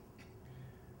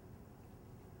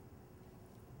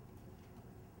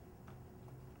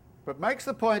 But makes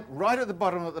the point right at the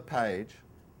bottom of the page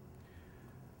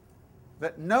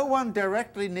that no one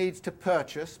directly needs to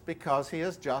purchase because he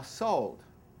has just sold.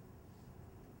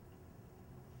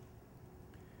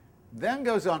 Then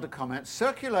goes on to comment,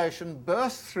 circulation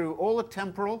bursts through all the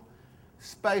temporal,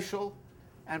 spatial,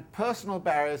 and personal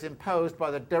barriers imposed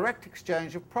by the direct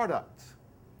exchange of products.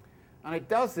 And it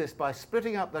does this by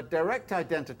splitting up the direct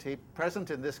identity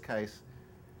present in this case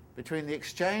between the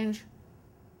exchange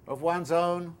of one's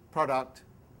own product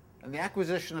and the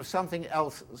acquisition of something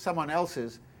else, someone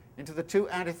else's, into the two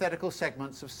antithetical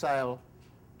segments of sale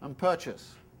and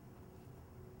purchase.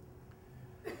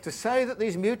 To say that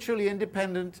these mutually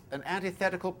independent and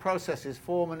antithetical processes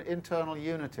form an internal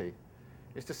unity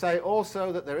is to say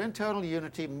also that their internal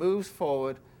unity moves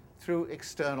forward through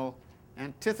external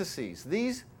antitheses.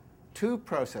 These two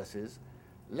processes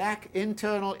lack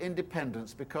internal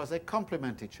independence because they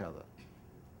complement each other.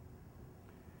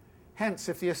 Hence,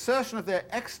 if the assertion of their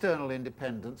external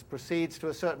independence proceeds to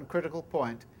a certain critical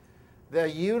point, their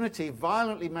unity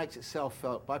violently makes itself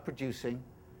felt by producing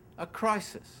a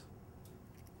crisis.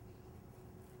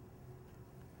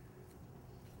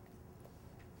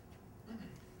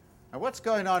 Now, what's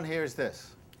going on here is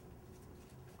this.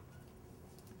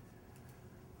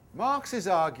 Marx is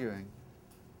arguing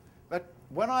that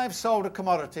when I've sold a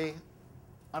commodity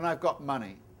and I've got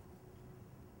money,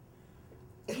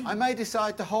 I may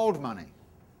decide to hold money.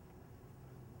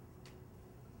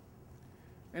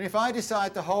 And if I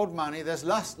decide to hold money, there's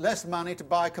less money to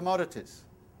buy commodities.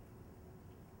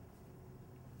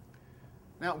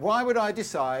 Now, why would I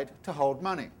decide to hold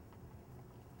money?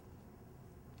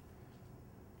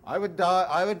 I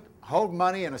would hold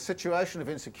money in a situation of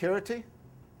insecurity.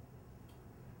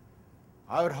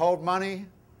 I would hold money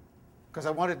because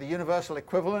I wanted the universal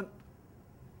equivalent.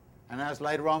 And as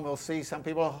later on we'll see, some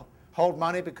people hold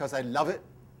money because they love it,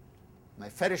 and they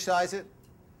fetishize it.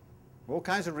 All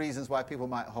kinds of reasons why people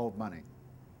might hold money.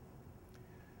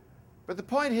 But the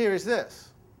point here is this.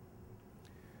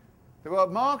 That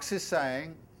what Marx is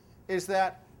saying is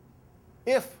that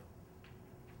if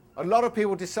a lot of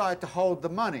people decide to hold the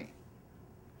money,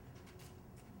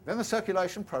 then the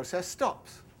circulation process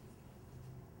stops.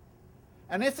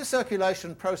 And if the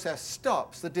circulation process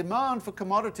stops, the demand for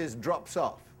commodities drops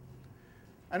off.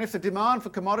 And if the demand for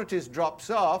commodities drops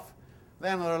off,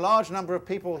 then there are a large number of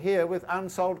people here with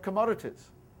unsold commodities.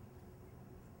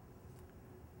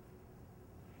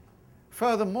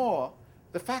 Furthermore,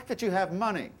 the fact that you have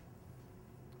money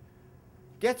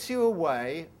gets you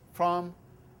away from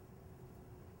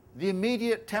the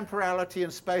immediate temporality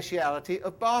and spatiality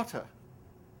of barter.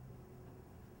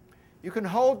 You can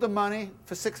hold the money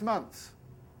for 6 months.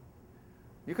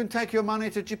 You can take your money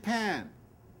to Japan,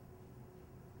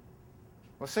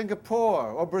 or Singapore,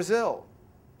 or Brazil,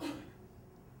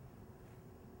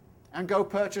 and go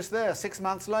purchase there 6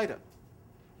 months later.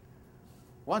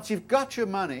 Once you've got your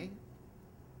money,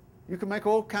 you can make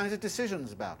all kinds of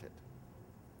decisions about it.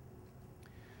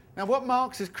 Now, what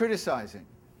Marx is criticizing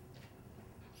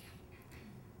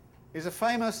is a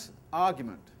famous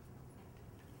argument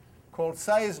called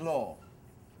Say's law.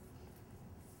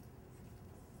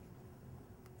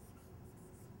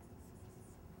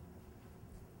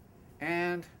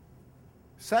 And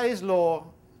Say's law,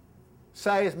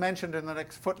 Say is mentioned in the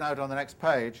next footnote on the next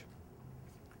page,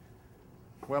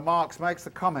 where Marx makes the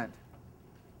comment,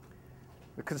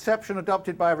 the conception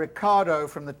adopted by Ricardo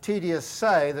from the tedious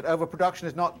Say that overproduction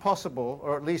is not possible,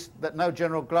 or at least that no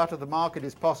general glut of the market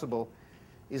is possible,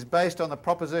 is based on the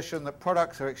proposition that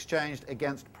products are exchanged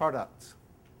against products.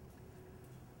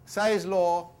 Say's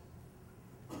law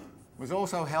was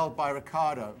also held by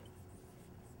Ricardo,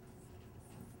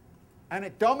 and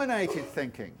it dominated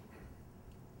thinking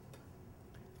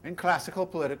in classical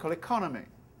political economy.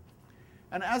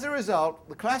 And as a result,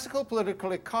 the classical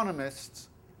political economists,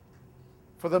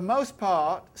 for the most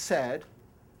part, said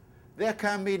there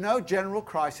can be no general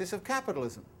crisis of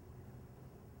capitalism.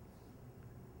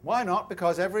 Why not?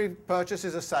 Because every purchase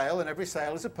is a sale and every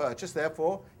sale is a purchase,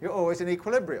 therefore you're always in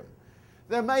equilibrium.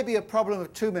 There may be a problem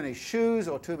of too many shoes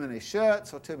or too many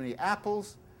shirts or too many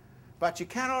apples, but you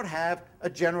cannot have a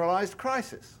generalized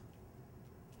crisis.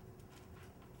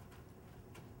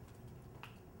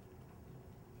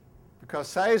 Because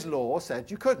Say's law said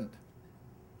you couldn't.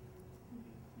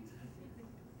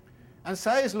 And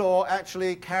Say's law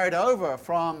actually carried over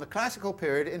from the classical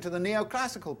period into the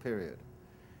neoclassical period.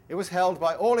 It was held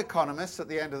by all economists at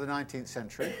the end of the 19th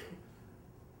century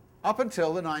up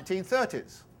until the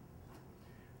 1930s.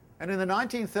 And in the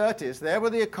 1930s, there were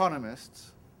the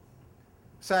economists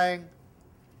saying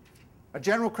a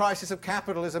general crisis of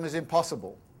capitalism is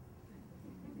impossible.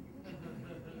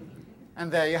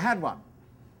 And there you had one.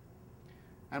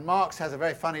 And Marx has a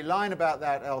very funny line about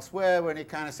that elsewhere when he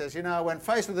kind of says, you know, when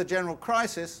faced with a general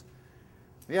crisis,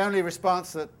 the only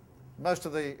response that most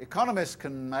of the economists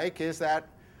can make is that,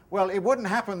 well, it wouldn't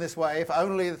happen this way if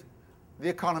only the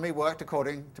economy worked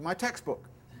according to my textbook.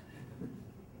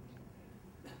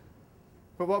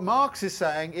 But what Marx is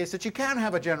saying is that you can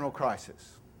have a general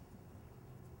crisis.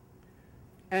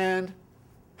 And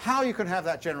how you can have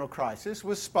that general crisis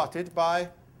was spotted by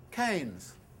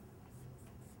Keynes.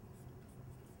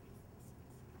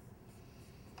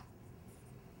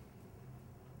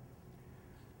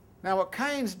 Now, what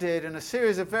Keynes did in a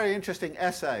series of very interesting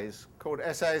essays called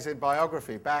Essays in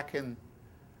Biography back in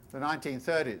the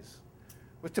 1930s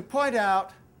was to point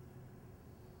out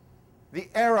the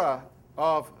error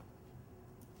of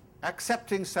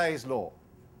accepting Say's law.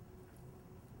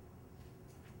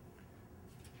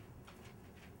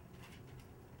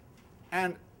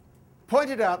 And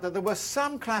pointed out that there were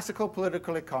some classical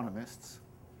political economists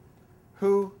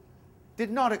who did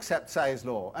not accept Say's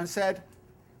law and said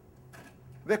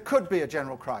there could be a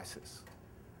general crisis.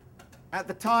 At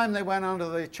the time, they went under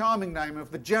the charming name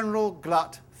of the general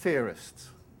glut theorists.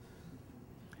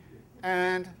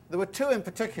 And there were two in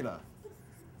particular.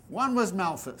 One was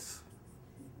Malthus.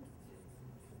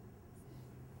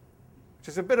 which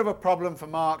is a bit of a problem for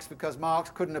Marx because Marx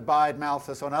couldn't abide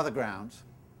Malthus on other grounds.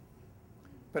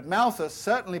 But Malthus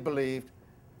certainly believed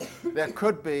there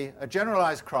could be a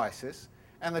generalized crisis,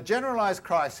 and the generalized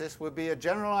crisis would be a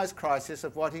generalized crisis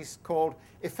of what he's called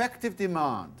effective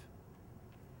demand.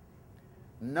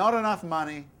 Not enough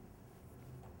money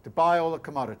to buy all the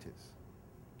commodities.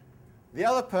 The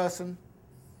other person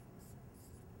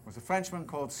was a Frenchman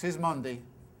called Sismondi,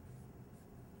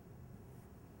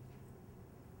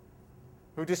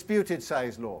 who disputed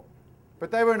Say's law,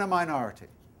 but they were in a minority.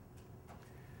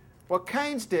 What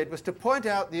Keynes did was to point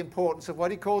out the importance of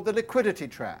what he called the liquidity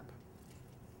trap.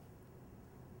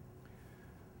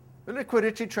 The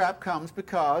liquidity trap comes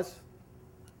because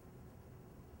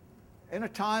in a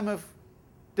time of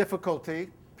difficulty,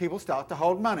 people start to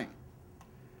hold money.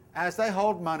 As they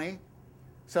hold money,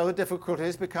 so the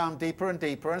difficulties become deeper and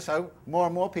deeper, and so more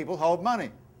and more people hold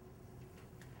money.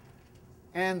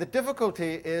 And the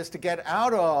difficulty is to get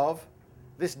out of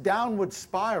this downward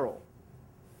spiral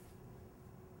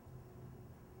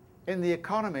in the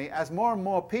economy as more and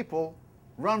more people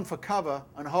run for cover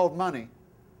and hold money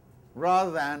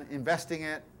rather than investing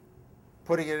it,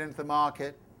 putting it into the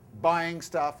market, buying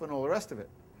stuff and all the rest of it.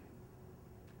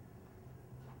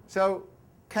 So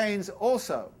Keynes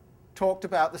also talked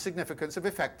about the significance of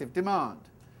effective demand.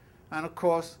 And of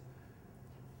course,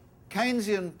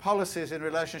 Keynesian policies in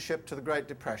relationship to the Great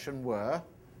Depression were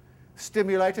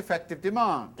stimulate effective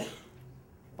demand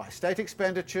by state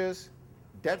expenditures,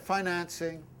 debt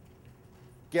financing,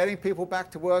 getting people back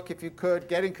to work if you could,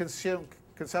 getting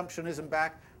consumptionism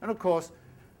back, and of course,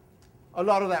 a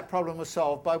lot of that problem was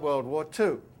solved by World War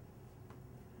II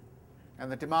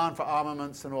and the demand for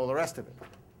armaments and all the rest of it.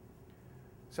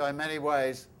 So in many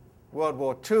ways, World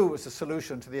War II was the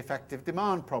solution to the effective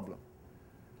demand problem.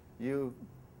 You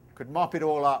could mop it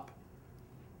all up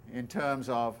in terms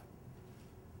of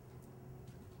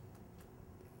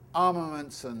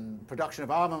armaments and production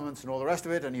of armaments and all the rest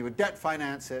of it, and you would debt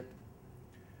finance it.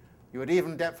 You would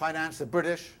even debt finance the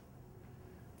British.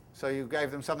 So you gave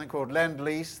them something called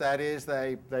Lend-Lease. That is,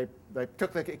 they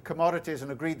took the commodities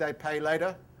and agreed they'd pay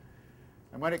later.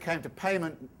 And when it came to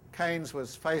payment, Keynes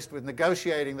was faced with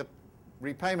negotiating the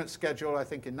repayment schedule, I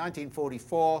think in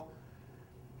 1944.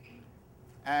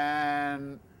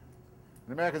 And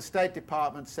the American State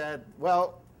Department said,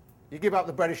 well, you give up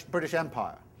the British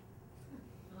Empire.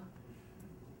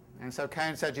 And so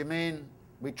Keynes said, you mean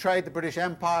we trade the British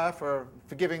Empire for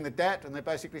forgiving the debt? And they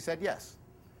basically said yes.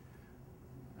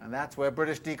 And that's where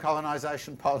British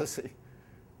decolonisation policy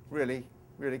really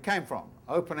came from.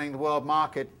 Opening the world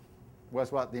market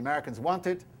was what the Americans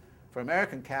wanted for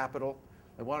American capital.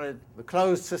 They wanted the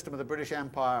closed system of the British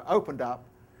Empire opened up,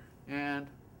 and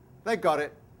they got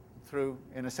it through,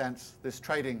 in a sense, this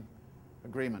trading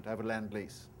agreement over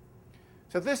Lend-Lease.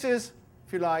 So this is,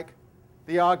 if you like,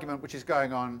 the argument which is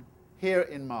going on here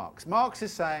in Marx. Marx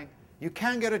is saying you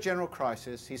can get a general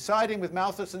crisis. He's siding with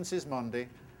Malthus and Sismondi.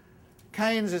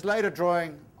 Keynes is later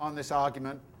drawing on this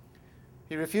argument.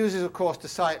 He refuses, of course, to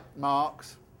cite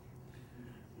Marx.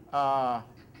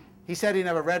 He said he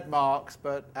never read Marx,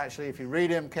 but actually if you read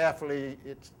him carefully,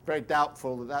 it's very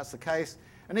doubtful that that's the case.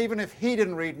 And even if he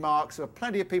didn't read Marx, there were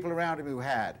plenty of people around him who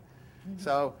had.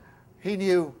 So he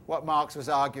knew what Marx was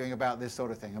arguing about this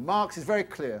sort of thing. And Marx is very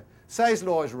clear. Say's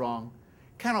law is wrong.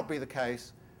 Cannot be the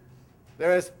case.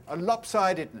 There is a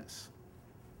lopsidedness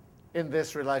in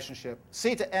this relationship.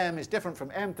 C to M is different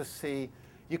from M to C.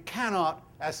 You cannot,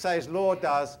 as Say's law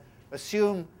does,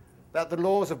 assume that the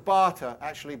laws of barter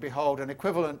actually hold an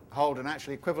equivalent, and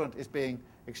actually equivalent is being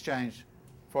exchanged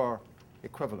for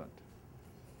equivalent.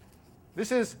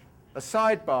 This is a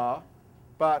sidebar,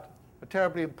 but a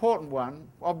terribly important one,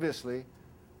 obviously,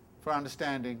 for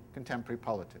understanding contemporary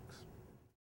politics.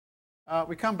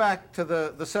 We come back to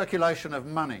the circulation of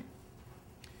money.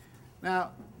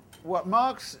 Now, what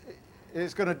Marx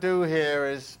is going to do here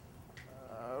is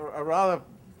a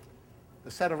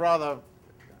set of rather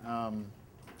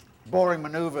boring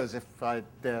maneuvers, if I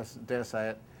dare say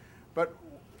it. But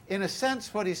in a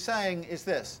sense, what he's saying is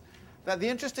this, that the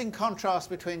interesting contrast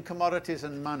between commodities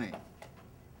and money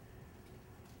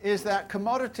is that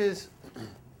commodities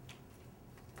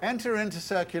enter into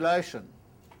circulation.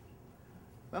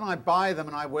 Then I buy them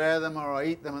and I wear them or I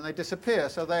eat them and they disappear.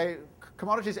 So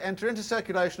commodities enter into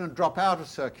circulation and drop out of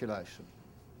circulation.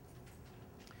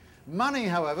 Money,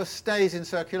 however, stays in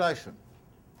circulation,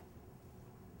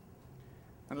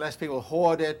 unless people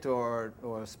hoard it or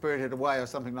spirit it away or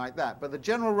something like that. But the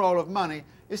general role of money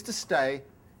is to stay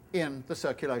in the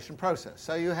circulation process.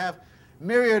 So you have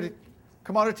myriad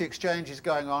commodity exchanges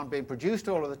going on, being produced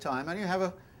all of the time, and you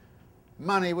have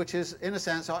money which is, in a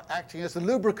sense, acting as the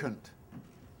lubricant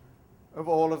of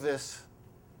all of this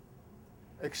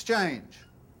exchange.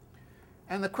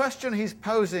 And the question he's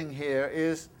posing here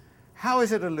is, how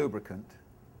is it a lubricant?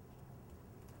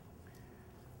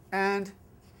 And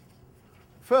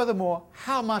furthermore,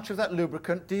 how much of that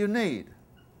lubricant do you need?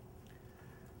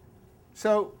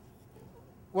 So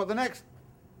what the next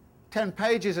 10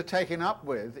 pages are taken up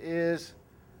with is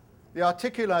the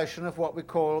articulation of what we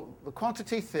call the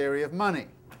quantity theory of money,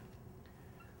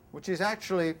 which is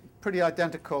actually pretty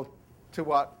identical to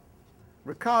what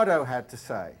Ricardo had to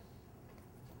say.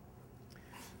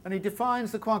 And he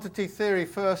defines the quantity theory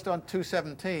first on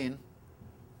 217,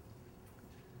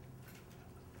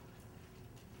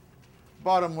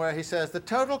 bottom, where he says, the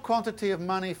total quantity of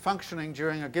money functioning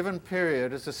during a given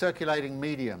period as a circulating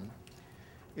medium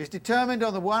is determined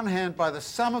on the one hand by the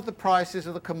sum of the prices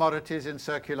of the commodities in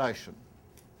circulation.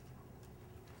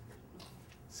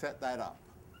 Set that up.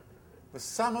 The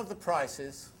sum of the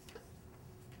prices,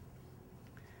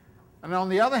 and on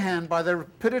the other hand by the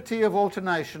rapidity of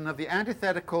alternation of the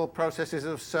antithetical processes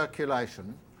of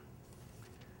circulation.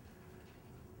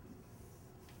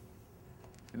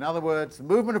 In other words, the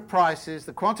movement of prices,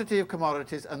 the quantity of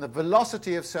commodities, and the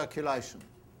velocity of circulation.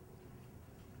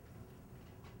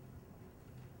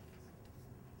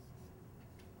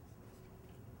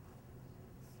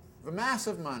 The mass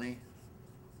of money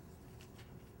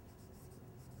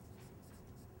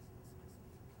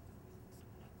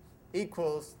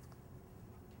equals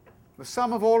the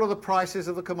sum of all of the prices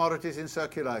of the commodities in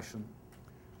circulation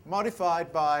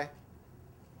modified by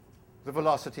the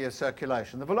velocity of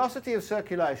circulation. The velocity of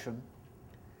circulation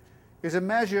is a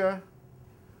measure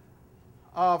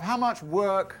of how much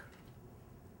work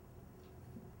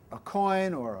a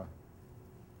coin or a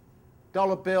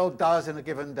dollar bill does in a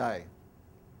given day.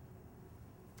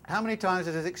 How many times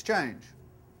does it exchange?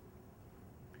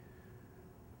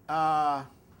 The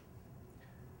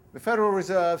Federal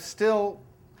Reserve still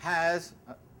has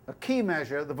a key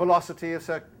measure, the velocity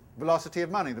of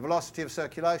money, the velocity of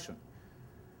circulation.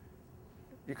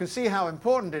 You can see how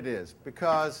important it is,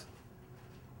 because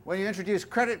when you introduce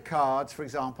credit cards, for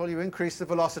example, you increase the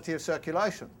velocity of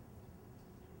circulation.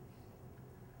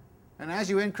 And as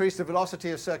you increase the velocity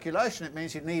of circulation, it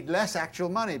means you need less actual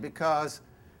money, because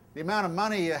the amount of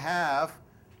money you have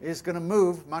is going to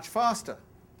move much faster.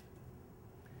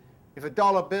 If a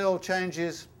dollar bill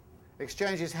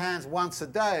exchanges hands once a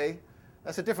day,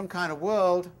 that's a different kind of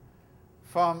world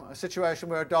from a situation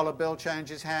where a dollar bill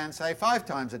changes hands, say, 5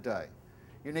 times a day.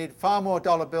 You need far more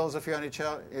dollar bills if you only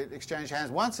exchange hands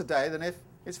once a day than if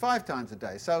it's 5 times a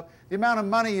day. So the amount of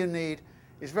money you need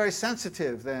is very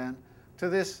sensitive then to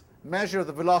this measure of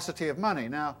the velocity of money.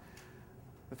 Now,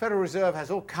 the Federal Reserve has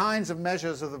all kinds of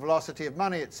measures of the velocity of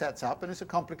money it sets up, and it's a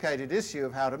complicated issue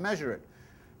of how to measure it.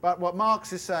 But what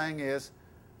Marx is saying is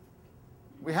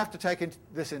we have to take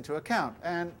this into account.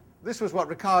 And this was what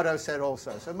Ricardo said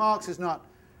also. So Marx is not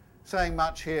saying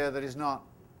much here that is not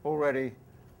already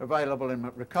available in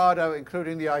Ricardo,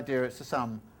 including the idea it's the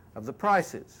sum of the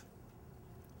prices.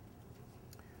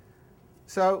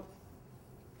 So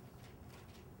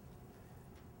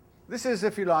this is,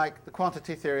 if you like, the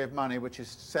quantity theory of money, which is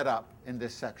set up in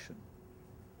this section.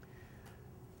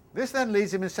 This then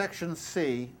leads him in section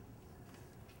C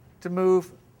to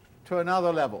move to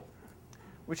another level,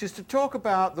 which is to talk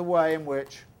about the way in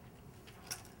which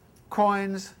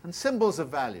coins and symbols of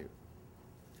value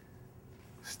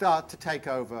start to take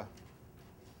over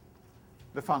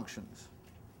the functions.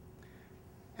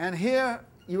 And here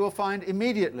you will find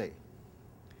immediately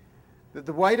that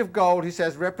the weight of gold, he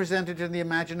says, represented in the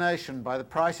imagination by the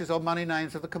prices or money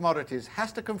names of the commodities,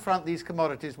 has to confront these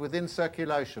commodities within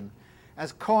circulation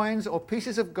as coins or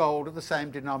pieces of gold of the same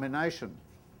denomination.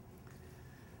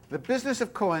 The business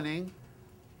of coining,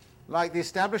 like the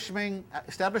establishing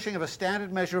of a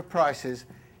standard measure of prices,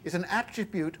 is an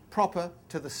attribute proper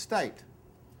to the state.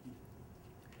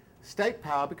 State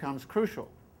power becomes crucial.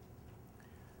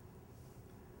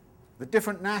 The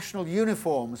different national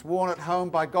uniforms worn at home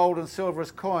by gold and silver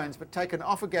as coins but taken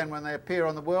off again when they appear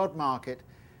on the world market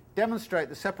demonstrate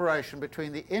the separation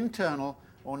between the internal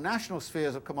or national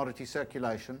spheres of commodity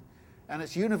circulation and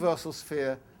its universal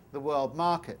sphere, the world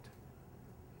market.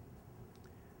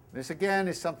 This again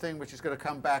is something which is going to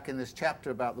come back in this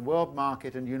chapter about the world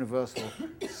market and universal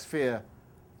sphere.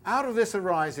 Out of this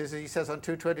arises, as he says on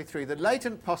 223, the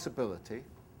latent possibility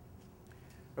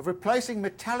of replacing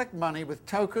metallic money with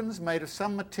tokens made of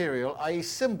some material, i.e.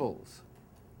 symbols.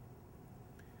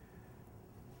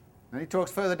 And he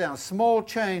talks further down. Small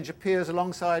change appears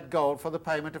alongside gold for the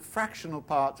payment of fractional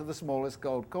parts of the smallest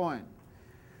gold coin.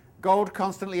 Gold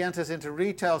constantly enters into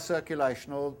retail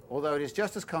circulation, although it is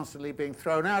just as constantly being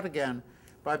thrown out again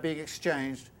by being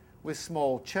exchanged with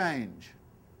small change.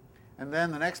 And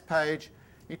then the next page,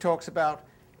 he talks about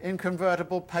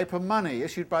inconvertible paper money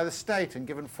issued by the state and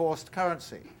given forced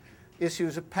currency,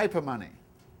 issues of paper money.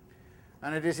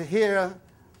 And it is here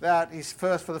that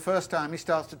for the first time, he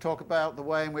starts to talk about the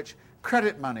way in which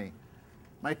credit money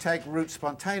may take root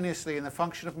spontaneously in the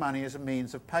function of money as a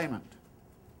means of payment.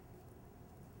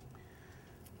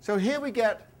 So here we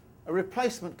get a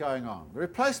replacement going on, the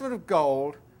replacement of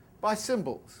gold by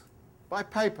symbols, by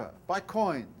paper, by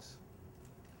coins.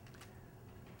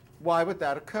 Why would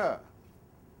that occur?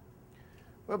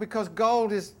 Well, because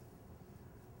gold is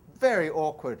very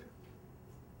awkward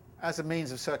as a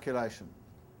means of circulation.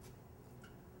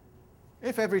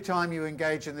 If every time you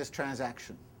engage in this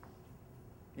transaction,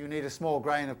 you need a small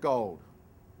grain of gold,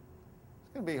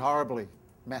 it's going to be horribly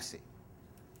messy.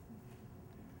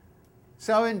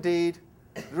 So indeed,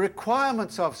 the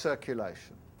requirements of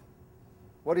circulation,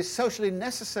 what is socially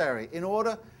necessary in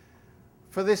order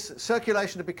for this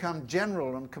circulation to become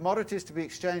general and commodities to be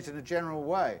exchanged in a general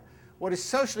way, what is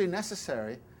socially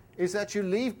necessary is that you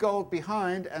leave gold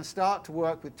behind and start to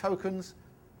work with tokens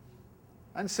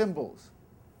and symbols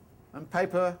and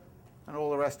paper and all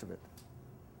the rest of it.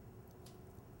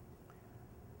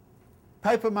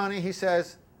 Paper money, he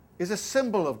says, is a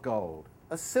symbol of gold,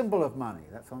 a symbol of money.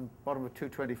 That's on the bottom of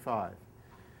 225.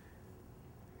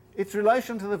 Its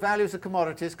relation to the values of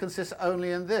commodities consists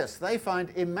only in this. They find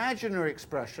imaginary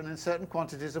expression in certain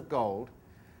quantities of gold,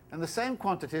 and the same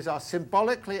quantities are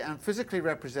symbolically and physically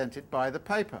represented by the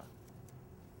paper.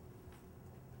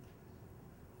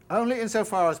 Only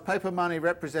insofar as paper money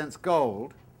represents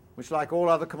gold, which like all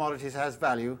other commodities has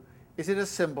value, is it a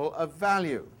symbol of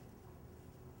value.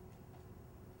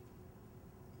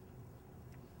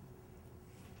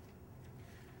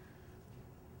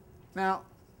 Now,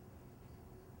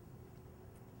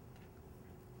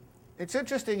 it's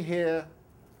interesting here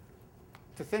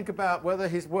to think about whether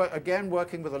he's again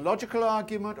working with a logical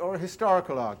argument or a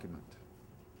historical argument.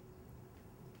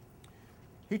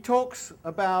 He talks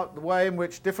about the way in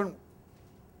which different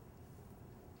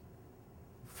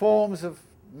forms of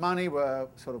money were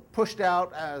sort of pushed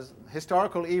out as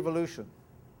historical evolution,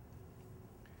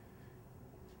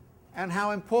 and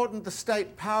how important the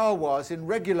state power was in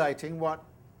regulating what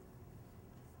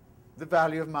the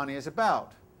value of money is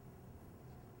about.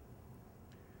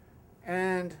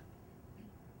 And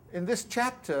in this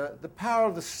chapter, the power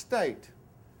of the state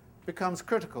becomes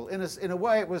critical. In a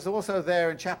way, it was also there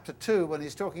in chapter 2 when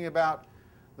he's talking about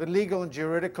the legal and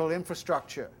juridical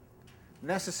infrastructure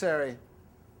necessary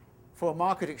for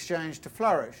market exchange to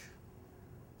flourish,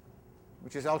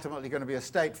 which is ultimately going to be a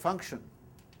state function.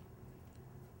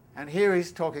 And here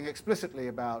he's talking explicitly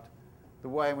about the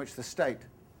way in which the state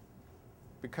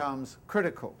becomes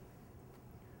critical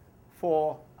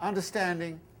for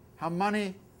understanding how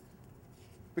money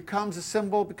becomes a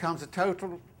symbol, becomes a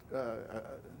total,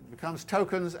 becomes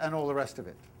tokens, and all the rest of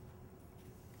it.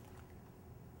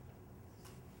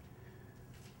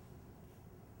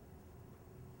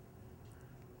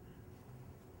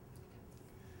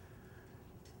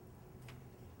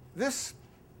 This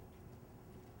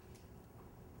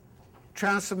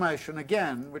transformation,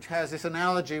 again, which has this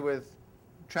analogy with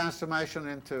transformation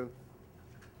into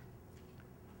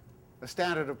a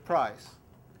standard of price,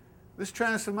 this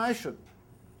transformation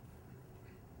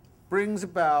brings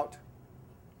about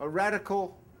a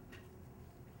radical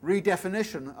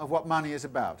redefinition of what money is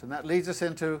about. And that leads us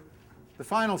into the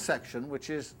final section, which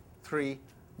is 3,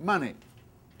 money.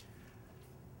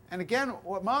 And again,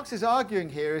 what Marx is arguing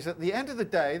here is at the end of the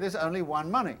day, there's only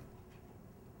one money.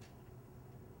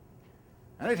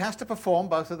 And it has to perform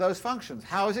both of those functions.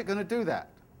 How is it going to do that?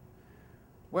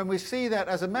 When we see that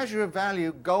as a measure of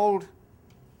value, gold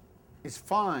is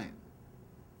fine.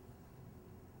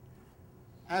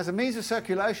 As a means of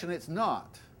circulation, it's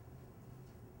not.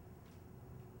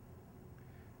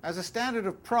 As a standard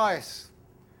of price,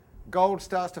 gold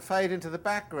starts to fade into the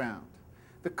background.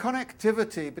 The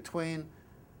connectivity between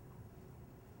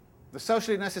the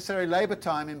socially necessary labor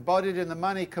time embodied in the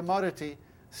money commodity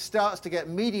starts to get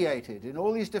mediated in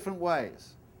all these different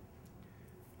ways.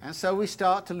 And so we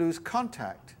start to lose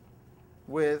contact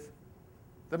with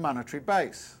the monetary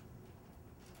base.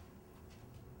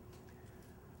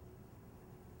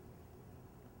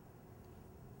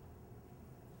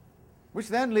 Which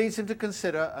then leads him to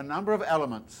consider a number of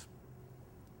elements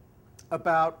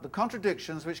about the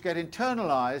contradictions which get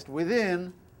internalized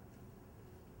within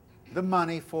the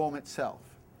money form itself,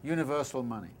 universal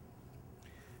money.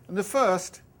 And the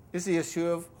first is the issue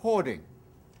of hoarding.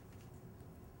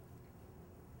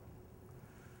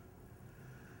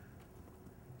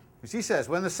 As he says,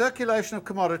 when the circulation of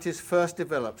commodities first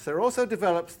develops, there also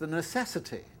develops the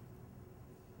necessity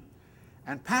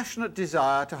and passionate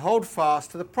desire to hold fast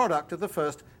to the product of the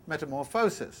first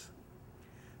metamorphosis.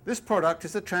 This product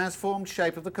is the transformed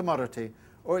shape of the commodity,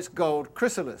 or its gold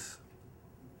chrysalis.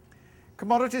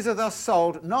 Commodities are thus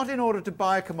sold not in order to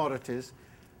buy commodities,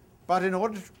 but in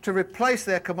order to replace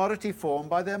their commodity form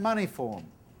by their money form.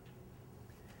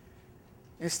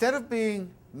 Instead of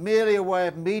being merely a way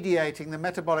of mediating the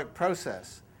metabolic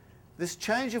process, this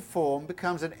change of form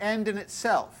becomes an end in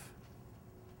itself.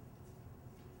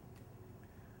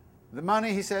 The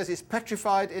money, he says, is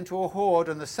petrified into a hoard,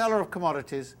 and the seller of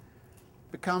commodities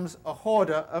becomes a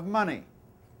hoarder of money.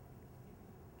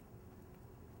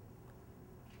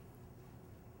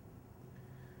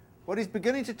 What he's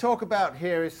beginning to talk about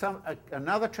here is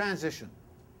another transition.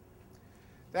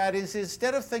 That is,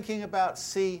 instead of thinking about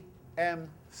CMC,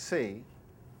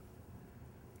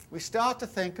 we start to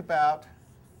think about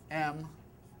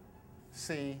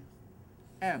MCM.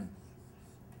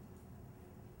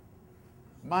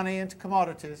 Money into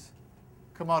commodities,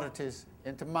 commodities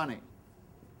into money.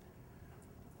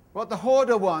 What the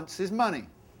hoarder wants is money.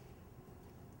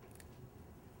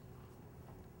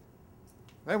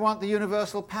 They want the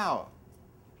universal power.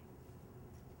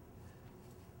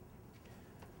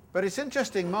 But it's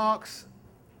interesting, Marx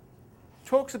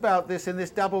talks about this in this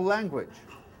double language.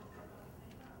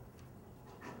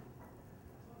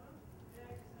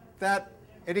 That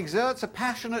it exerts a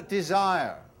passionate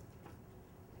desire.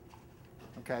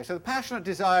 Okay, so the passionate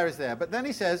desire is there, but then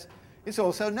he says it's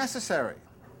also necessary.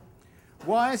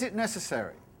 Why is it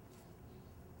necessary?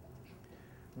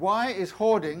 Why is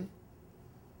hoarding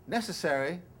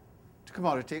necessary to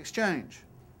commodity exchange?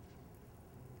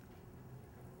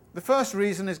 The first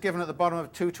reason is given at the bottom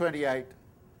of 228,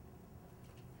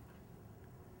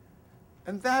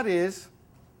 and that is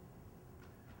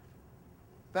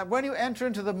that when you enter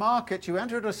into the market, you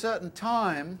enter at a certain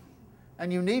time,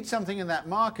 and you need something in that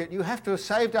market, you have to have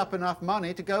saved up enough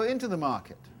money to go into the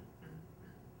market.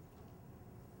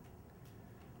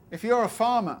 If you're a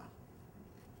farmer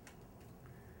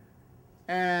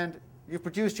and you've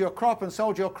produced your crop and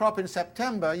sold your crop in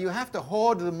September, you have to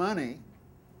hoard the money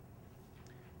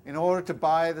in order to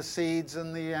buy the seeds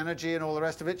and the energy and all the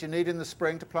rest of it you need in the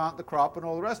spring to plant the crop and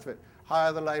all the rest of it,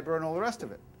 hire the labor and all the rest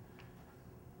of it.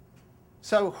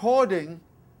 So hoarding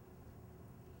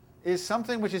is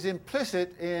something which is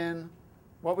implicit in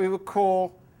what we would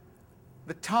call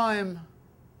the time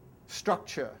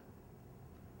structure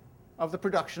of the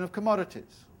production of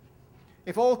commodities.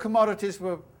 If all commodities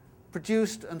were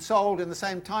produced and sold in the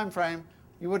same time frame,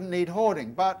 you wouldn't need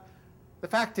hoarding. But the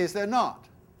fact is they're not.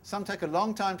 Some take a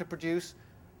long time to produce.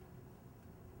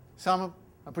 Some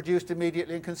are produced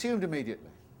immediately and consumed immediately.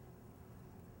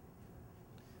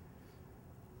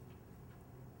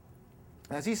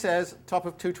 As he says, top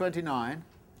of 229,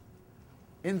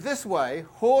 in this way,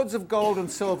 hoards of gold and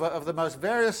silver of the most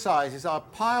various sizes are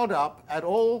piled up at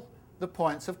all the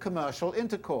points of commercial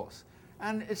intercourse.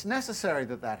 And it's necessary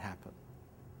that that happen.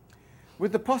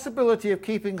 With the possibility of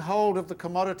keeping hold of the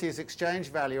commodity's exchange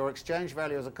value, or exchange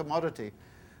value as a commodity,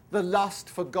 the lust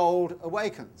for gold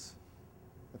awakens.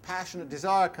 The passionate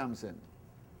desire comes in.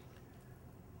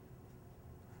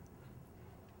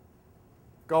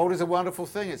 Gold is a wonderful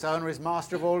thing. Its owner is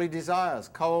master of all he desires.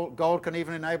 Gold can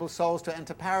even enable souls to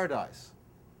enter paradise.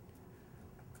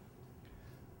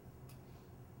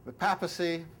 The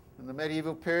papacy in the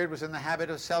medieval period was in the habit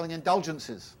of selling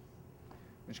indulgences,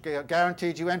 which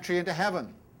guaranteed you entry into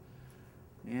heaven.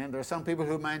 And there are some people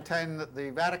who maintain that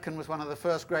the Vatican was one of the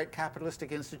first great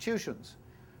capitalistic institutions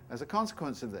as a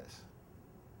consequence of this.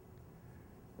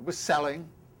 It was selling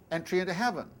entry into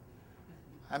heaven.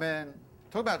 I mean,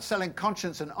 talk about selling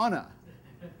conscience and honor.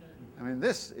 I mean,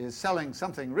 this is selling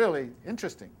something really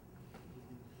interesting.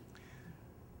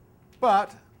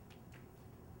 But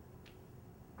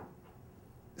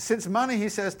since money, he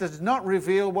says, does not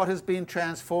reveal what has been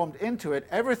transformed into it,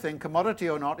 everything, commodity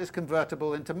or not, is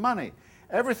convertible into money.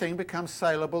 Everything becomes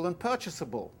saleable and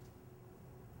purchasable.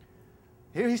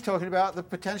 Here he's talking about the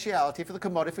potentiality for the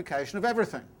commodification of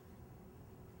everything.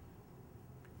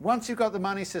 Once you've got the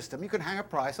money system, you can hang a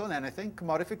price on anything,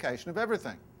 commodification of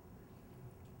everything.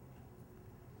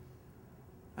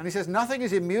 And he says, nothing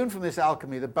is immune from this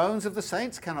alchemy. The bones of the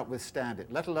saints cannot withstand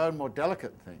it, let alone more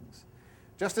delicate things.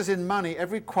 Just as in money,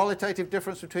 every qualitative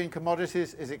difference between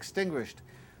commodities is extinguished,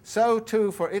 so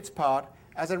too, for its part,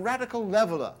 as a radical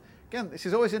leveler. Again, this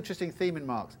is always an interesting theme in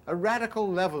Marx. A radical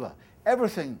leveler.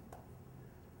 Everything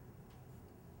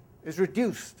is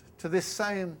reduced to this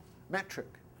same metric.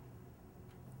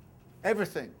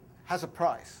 Everything has a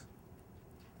price.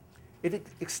 It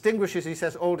extinguishes, he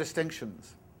says, all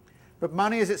distinctions. But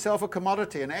money is itself a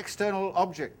commodity, an external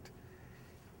object,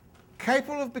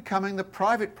 capable of becoming the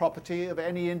private property of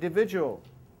any individual.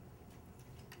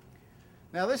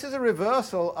 Now, this is a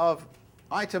reversal of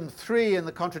item 3 in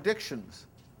the contradictions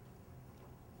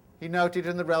he noted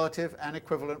in the relative and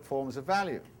equivalent forms of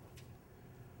value.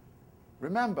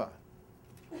 Remember,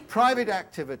 private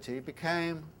activity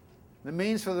became the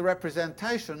means for the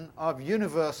representation of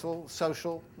universal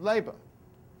social labour.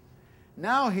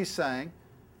 Now he's saying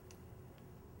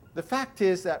the fact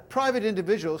is that private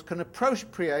individuals can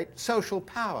appropriate social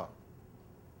power.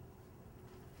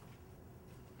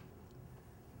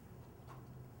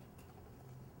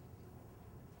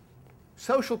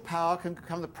 Social power can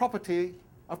become the property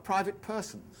of private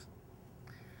persons.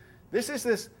 This is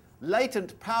this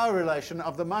latent power relation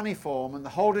of the money form and the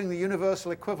holding the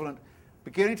universal equivalent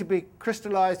beginning to be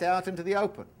crystallized out into the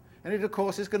open. And it, of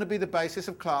course, is going to be the basis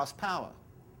of class power.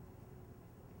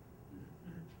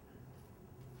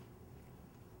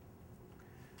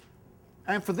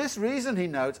 And for this reason, he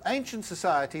notes, ancient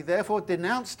society therefore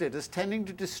denounced it as tending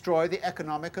to destroy the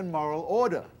economic and moral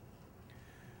order.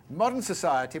 Modern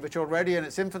society, which already in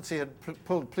its infancy had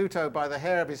pulled Pluto by the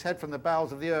hair of his head from the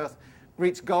bowels of the earth,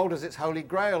 greets gold as its holy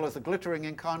grail, as the glittering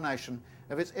incarnation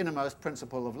of its innermost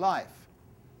principle of life.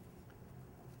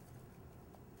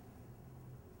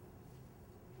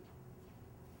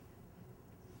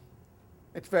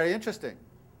 It's very interesting.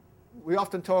 We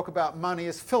often talk about money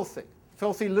as filthy,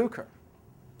 filthy lucre.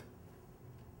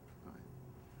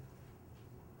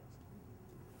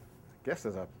 I guess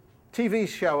there's a TV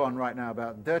show on right now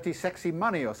about dirty, sexy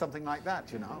money or something like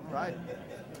that, you know, right?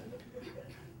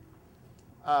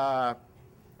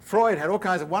 Freud had all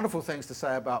kinds of wonderful things to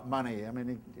say about money. I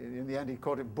mean, in the end, he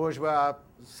called it bourgeois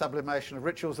sublimation of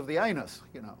rituals of the anus,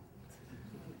 you know.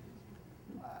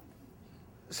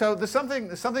 So there's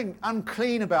something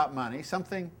unclean about money,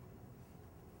 something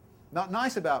not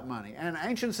nice about money. And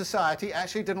ancient society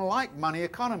actually didn't like money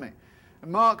economy.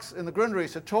 And Marx, in the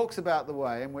Grundrisse, talks about the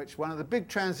way in which one of the big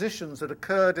transitions that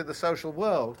occurred in the social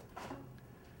world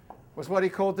was what he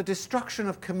called the destruction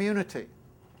of community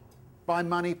by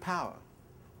money power.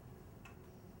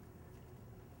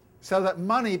 So that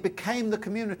money became the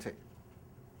community.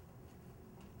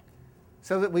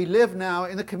 So that we live now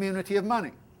in the community of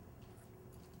money.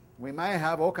 We may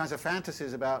have all kinds of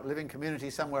fantasies about living community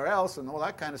somewhere else and all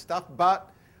that kind of stuff,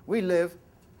 but we live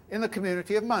in the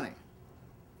community of money.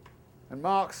 And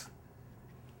Marx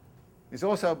is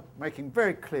also making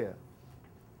very clear.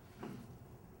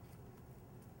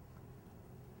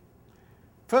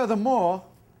 Furthermore,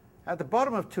 at the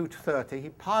bottom of 230, he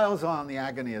piles on the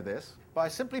agony of this by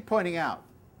simply pointing out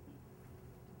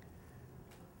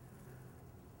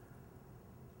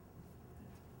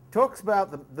talks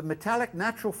about the metallic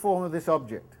natural form of this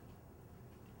object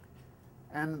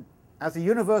and as a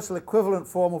universal equivalent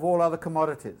form of all other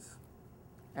commodities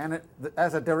and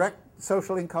as a direct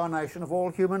social incarnation of all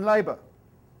human labour.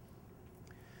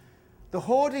 The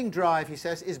hoarding drive, he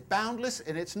says, is boundless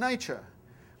in its nature.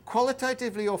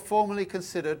 Qualitatively or formally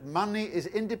considered, money is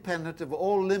independent of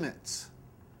all limits.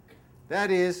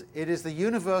 That is, it is the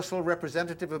universal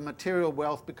representative of material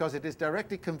wealth because it is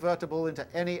directly convertible into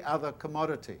any other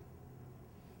commodity.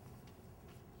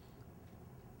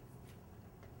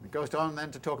 It goes on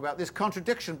then to talk about this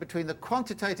contradiction between the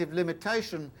quantitative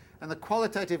limitation and the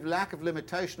qualitative lack of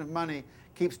limitation of money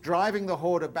keeps driving the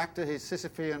hoarder back to his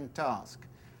Sisyphean task.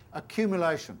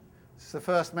 Accumulation. This is the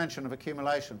first mention of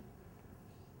accumulation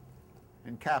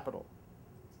in Capital.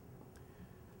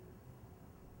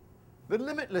 The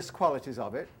limitless qualities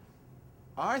of it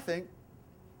are, I think,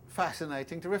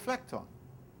 fascinating to reflect on.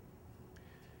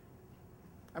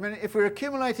 I mean, if we're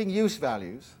accumulating use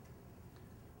values,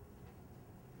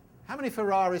 how many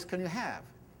Ferraris can you have?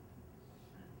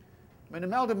 I mean,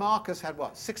 Imelda Marcos had,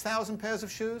 what, 6,000 pairs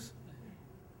of shoes?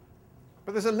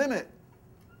 But there's a limit.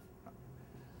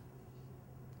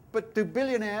 But do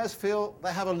billionaires feel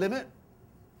they have a limit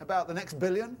about the next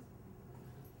billion?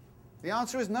 The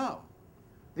answer is no.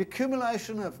 The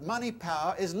accumulation of money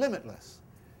power is limitless.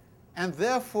 And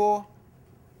therefore,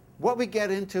 what we get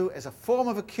into is a form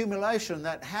of accumulation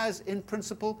that has, in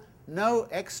principle, no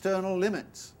external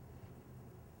limits.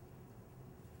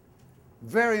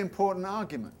 Very important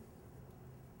argument.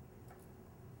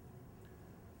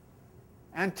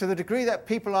 And to the degree that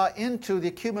people are into the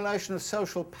accumulation of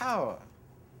social power,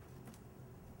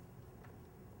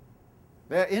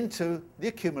 they're into the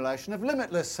accumulation of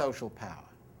limitless social power.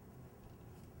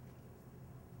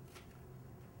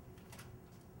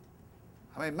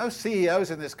 I mean, most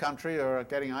CEOs in this country are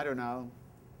getting, I don't know,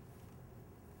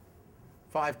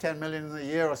 5, 10 million a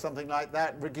year or something like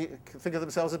that, think of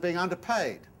themselves as being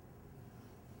underpaid.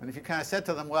 And if you kind of said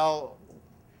to them, well,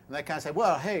 and they kind of say,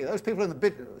 well, hey, those people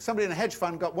somebody in a hedge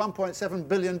fund got $1.7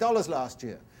 billion last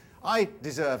year. I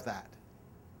deserve that.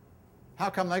 How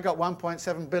come they got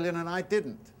 1.7 billion and I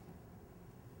didn't?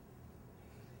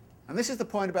 And this is the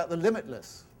point about the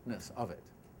limitlessness of it.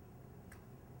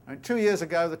 I mean, 2 years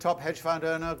ago, the top hedge fund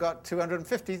earner got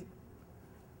 $250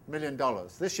 million.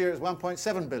 This year it's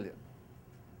 1.7 billion.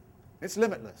 It's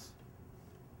limitless.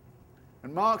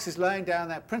 And Marx is laying down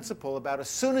that principle about as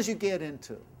soon as you get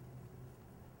into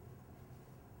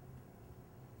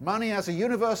money as a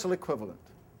universal equivalent,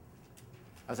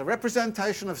 as a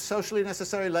representation of socially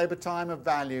necessary labour time of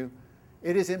value,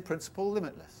 it is in principle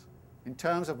limitless in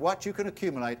terms of what you can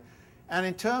accumulate and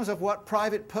in terms of what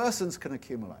private persons can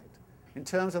accumulate, in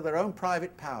terms of their own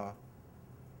private power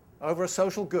over a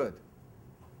social good,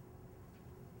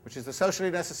 which is the socially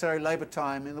necessary labour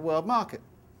time in the world market.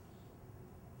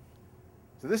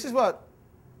 So this is what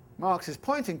Marx is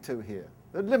pointing to here,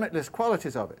 the limitless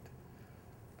qualities of it,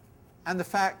 and the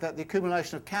fact that the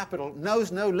accumulation of capital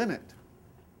knows no limit.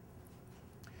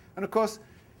 And of course,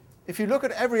 if you look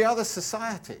at every other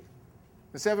society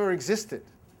that's ever existed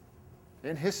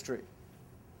in history,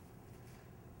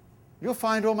 you'll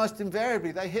find almost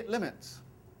invariably they hit limits.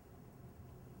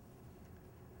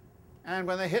 And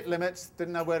when they hit limits,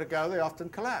 didn't know where to go, they often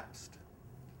collapsed.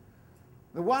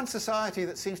 The one society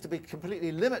that seems to be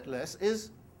completely limitless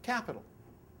is capital.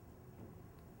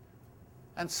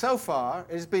 And so far,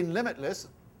 it has been limitless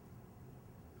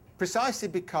precisely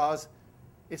because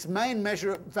its main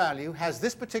measure of value has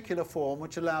this particular form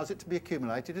which allows it to be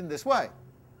accumulated in this way.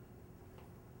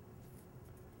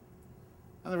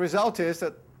 And the result is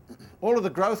that all of the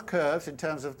growth curves in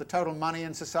terms of the total money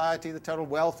in society, the total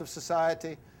wealth of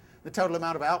society, the total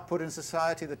amount of output in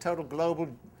society, the total global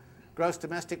gross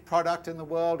domestic product in the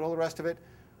world, all the rest of it,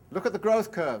 look at the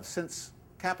growth curves since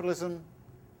capitalism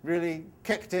really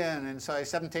kicked in say,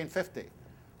 1750.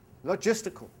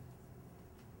 Logistical.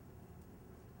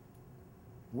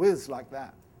 Whiz like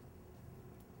that.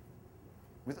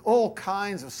 With all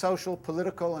kinds of social,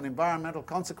 political, and environmental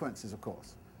consequences, of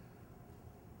course,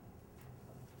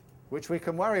 which we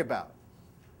can worry about.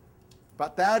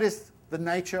 But that is the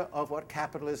nature of what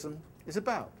capitalism is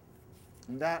about.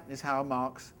 And that is how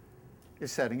Marx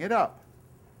is setting it up.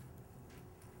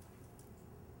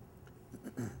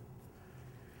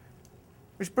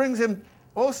 Which brings him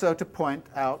also to point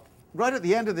out, right at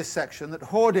the end of this section, that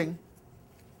hoarding,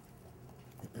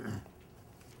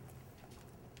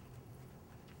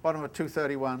 bottom of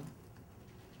 231,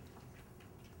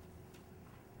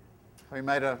 we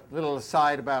made a little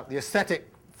aside about the aesthetic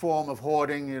form of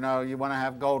hoarding. You know, you want to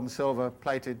have gold and silver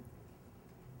plated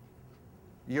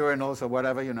urinals or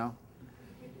whatever, you know.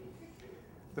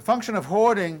 The function of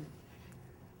hoarding,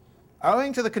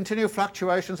 owing to the continual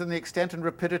fluctuations in the extent and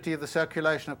rapidity of the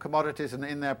circulation of commodities and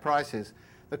in their prices,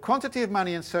 the quantity of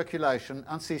money in circulation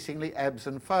unceasingly ebbs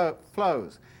and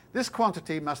flows. This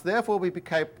quantity must therefore be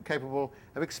capable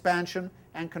of expansion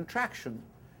and contraction,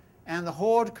 and the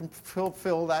hoard can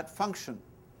fulfill that function.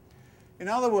 In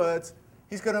other words,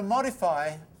 he's going to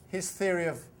modify his theory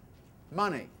of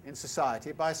money in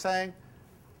society by saying,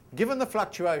 given the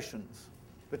fluctuations,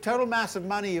 the total mass of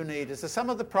money you need is the sum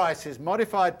of the prices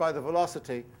modified by the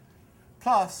velocity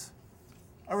plus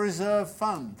a reserve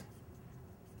fund.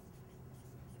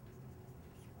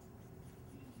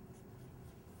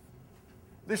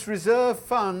 This reserve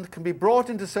fund can be brought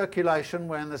into circulation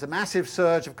when there's a massive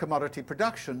surge of commodity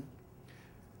production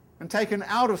and taken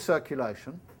out of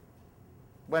circulation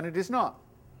when it is not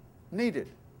needed.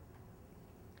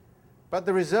 But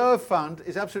the reserve fund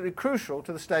is absolutely crucial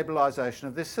to the stabilization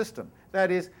of this system. That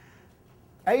is,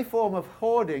 a form of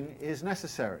hoarding is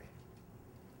necessary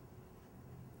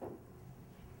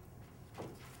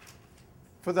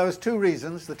for those two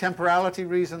reasons, the temporality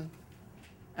reason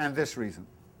and this reason.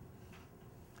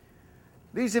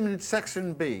 Leads him in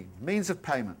section B, means of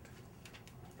payment.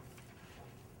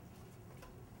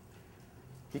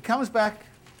 He comes back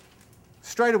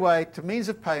straight away to means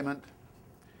of payment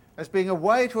as being a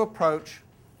way to approach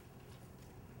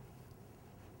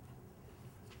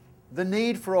the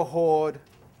need for a hoard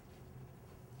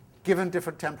given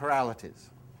different temporalities.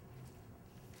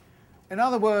 In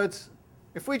other words,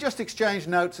 if we just exchange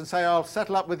notes and say, I'll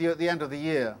settle up with you at the end of the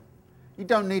year, you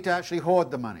don't need to actually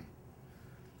hoard the money.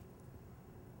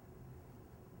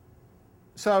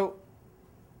 So,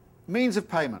 means of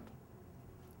payment.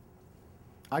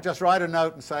 I just write a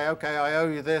note and say, okay, I owe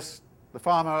you this. The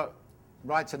farmer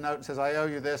writes a note and says, I owe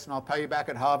you this and I'll pay you back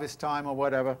at harvest time or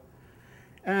whatever.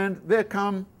 And there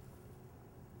come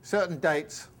certain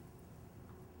dates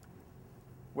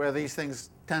where these things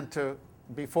tend to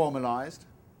be formalized.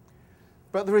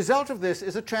 But the result of this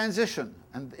is a transition.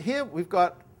 And here we've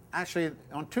got, actually,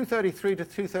 on 233 to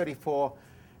 234,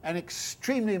 an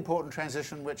extremely important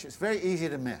transition which is very easy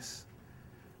to miss,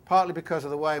 partly because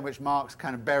of the way in which Marx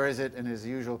kind of buries it in his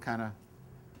usual kind of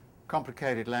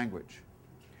complicated language.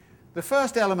 The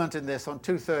first element in this on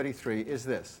 233 is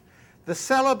this. The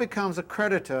seller becomes a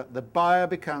creditor, the buyer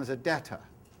becomes a debtor.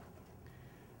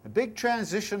 A big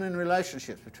transition in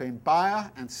relationships between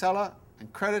buyer and seller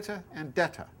and creditor and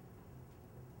debtor.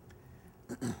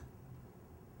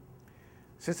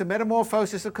 Since the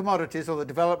metamorphosis of commodities, or the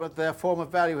development of their form of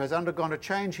value, has undergone a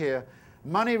change here,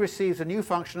 money receives a new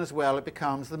function as well. It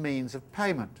becomes the means of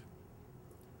payment.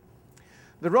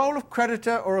 The role of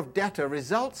creditor or of debtor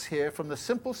results here from the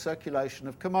simple circulation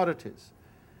of commodities.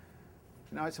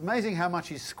 Now, it's amazing how much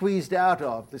he's squeezed out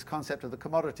of this concept of the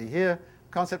commodity. Here,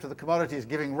 the concept of the commodity is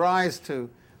giving rise to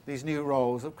these new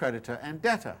roles of creditor and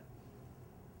debtor.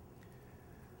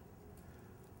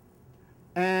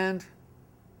 And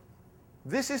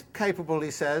this is capable,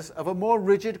 he says, of a more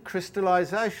rigid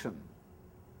crystallization.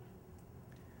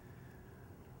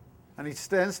 And he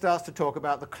then starts to talk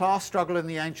about the class struggle in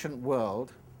the ancient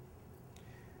world,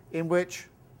 in which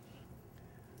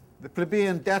the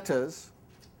plebeian debtors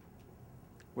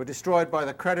were destroyed by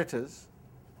the creditors,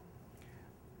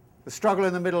 the struggle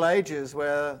in the Middle Ages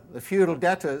where the feudal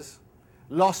debtors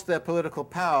lost their political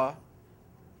power.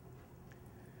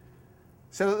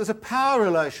 So that there's a power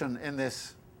relation in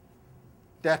this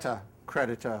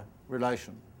debtor-creditor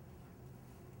relation.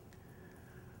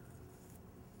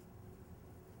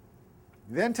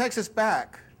 He then takes us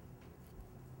back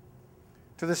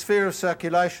to the sphere of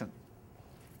circulation.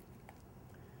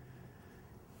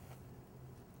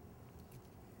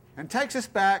 And takes us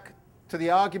back to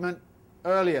the argument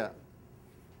earlier,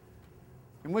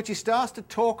 in which he starts to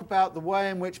talk about the way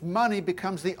in which money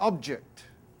becomes the object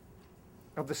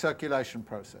of the circulation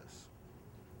process.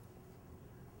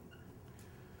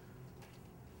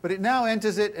 But it now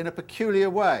enters it in a peculiar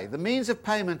way. The means of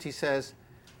payment, he says,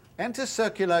 enters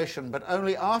circulation, but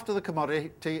only after the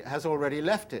commodity has already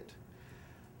left it.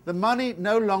 The money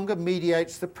no longer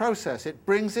mediates the process. It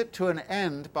brings it to an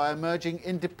end by emerging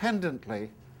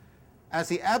independently as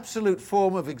the absolute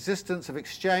form of existence of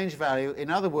exchange value,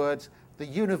 in other words, the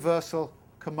universal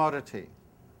commodity.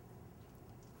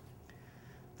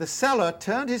 The seller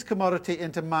turned his commodity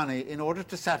into money in order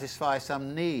to satisfy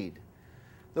some need.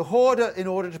 The hoarder in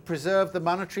order to preserve the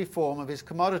monetary form of his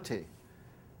commodity,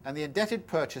 and the indebted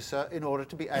purchaser in order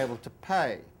to be able to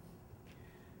pay.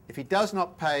 If he does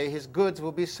not pay, his goods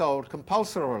will be sold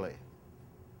compulsorily.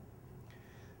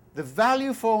 The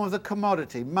value form of the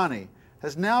commodity, money,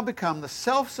 has now become the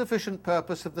self-sufficient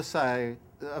purpose of the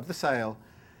sale,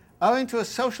 owing to a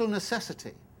social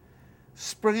necessity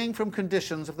springing from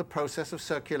conditions of the process of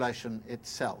circulation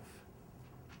itself.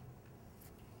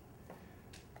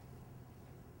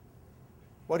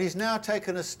 What he's now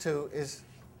taken us to is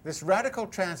this radical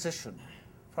transition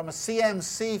from a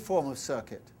CMC form of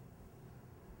circuit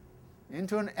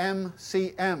into an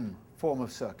MCM form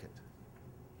of circuit.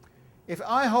 If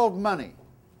I hold money,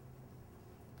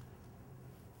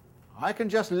 I can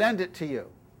just lend it to you,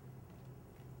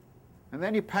 and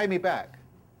then you pay me back.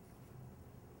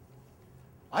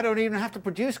 I don't even have to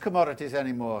produce commodities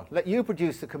anymore. Let you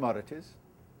produce the commodities.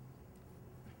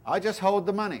 I just hold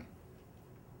the money.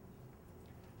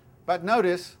 But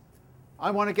notice,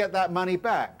 I want to get that money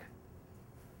back.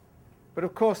 But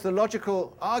of course, the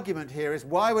logical argument here is,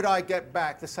 why would I get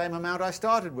back the same amount I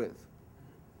started with?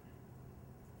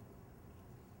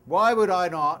 Why would I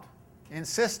not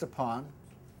insist upon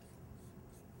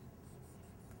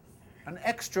an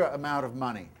extra amount of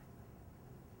money?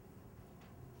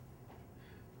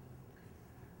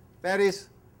 That is,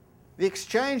 the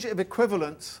exchange of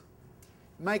equivalents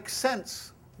makes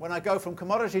sense when I go from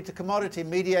commodity to commodity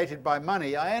mediated by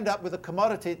money. I end up with a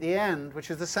commodity at the end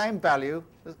which is the same value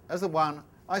as the one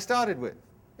I started with,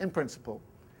 in principle.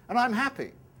 And I'm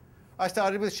happy. I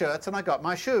started with shirts and I got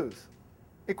my shoes.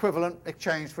 Equivalent,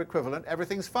 exchanged for equivalent,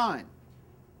 everything's fine.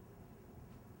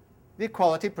 The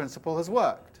equality principle has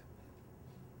worked.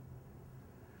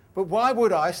 But why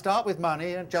would I start with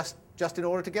money and just in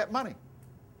order to get money?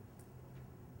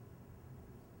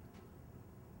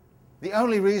 The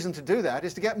only reason to do that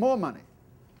is to get more money.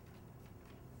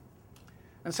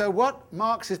 And so what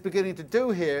Marx is beginning to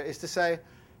do here is to say,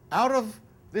 out of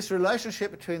this relationship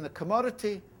between the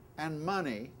commodity and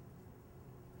money,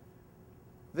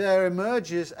 there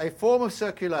emerges a form of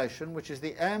circulation which is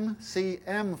the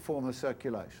MCM form of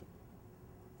circulation.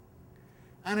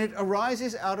 and it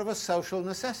arises out of a social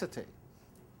necessity.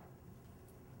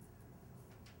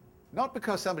 Not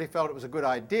because somebody felt it was a good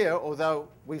idea, although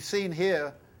we've seen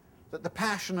here that the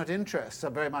passionate interests are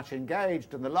very much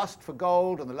engaged, and the lust for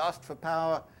gold and the lust for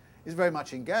power is very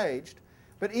much engaged.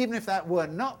 But even if that were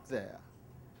not there,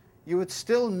 you would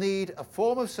still need a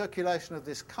form of circulation of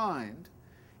this kind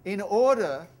in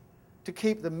order to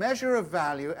keep the measure of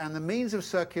value and the means of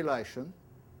circulation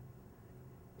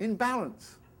in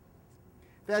balance.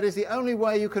 That is the only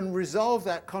way you can resolve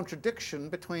that contradiction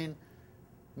between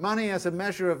money as a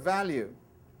measure of value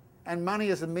and money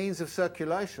as a means of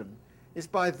circulation is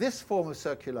by this form of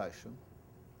circulation,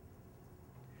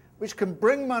 which can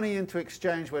bring money into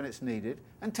exchange when it's needed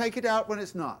and take it out when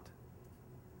it's not.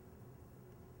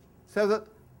 So that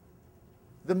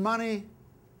the money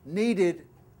needed,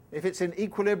 if it's in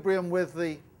equilibrium with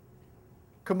the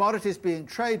commodities being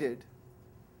traded,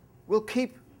 will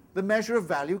keep the measure of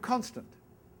value constant.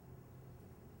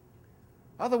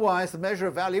 Otherwise, the measure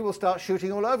of value will start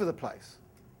shooting all over the place.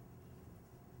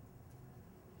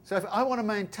 So if I want to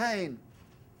maintain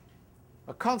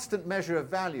a constant measure of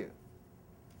value,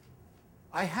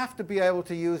 I have to be able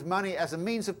to use money as a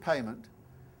means of payment,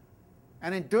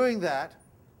 and in doing that,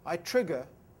 I trigger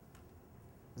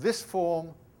this form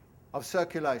of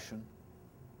circulation,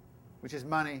 which is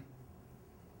money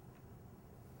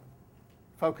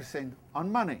focusing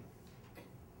on money.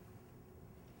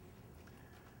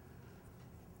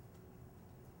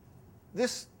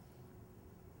 This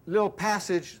little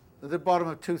passage at the bottom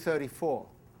of 234,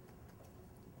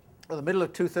 or the middle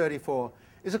of 234,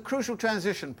 is a crucial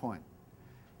transition point.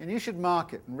 And you should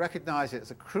mark it and recognize it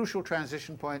as a crucial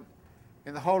transition point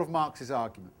in the whole of Marx's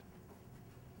argument.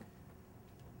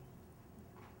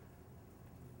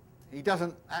 He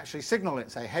doesn't actually signal it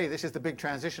and say, hey, this is the big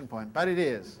transition point, but it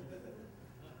is.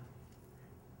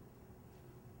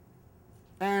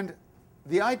 And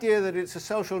the idea that it's a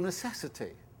social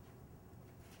necessity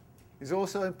is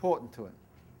also important to him.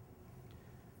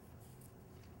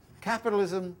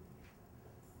 Capitalism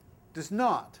does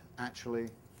not actually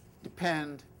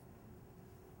depend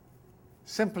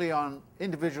simply on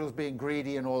individuals being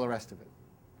greedy and all the rest of it.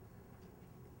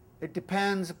 It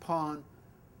depends upon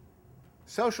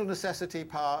social necessity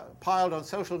piled on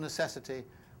social necessity,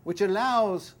 which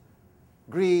allows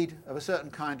greed of a certain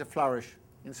kind to flourish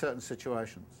in certain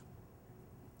situations.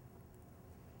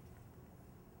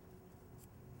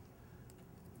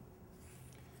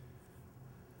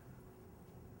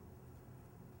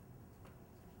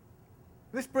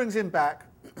 This brings him back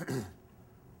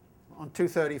on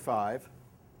 235,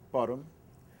 bottom,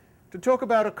 to talk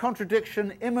about a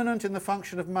contradiction immanent in the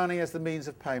function of money as the means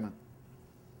of payment.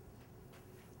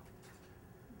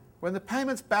 When the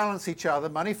payments balance each other,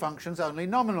 money functions only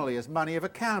nominally as money of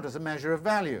account, as a measure of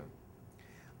value.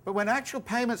 But when actual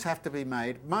payments have to be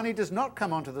made, money does not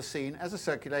come onto the scene as a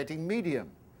circulating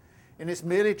medium, in its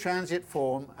merely transient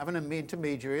form of an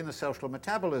intermediary in the social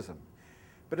metabolism,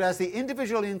 but as the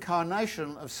individual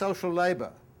incarnation of social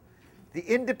labour, the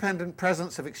independent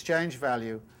presence of exchange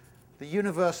value, the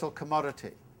universal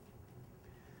commodity.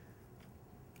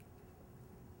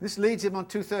 This leads him on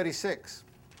 236.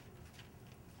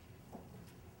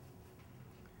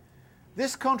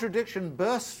 This contradiction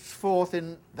bursts forth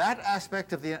in that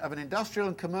aspect of an industrial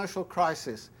and commercial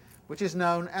crisis which is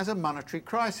known as a monetary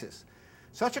crisis.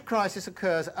 Such a crisis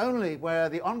occurs only where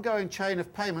the ongoing chain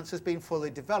of payments has been fully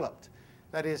developed.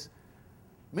 That is,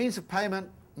 means of payment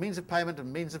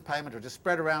are just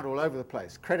spread around all over the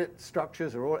place. Credit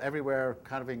structures are all everywhere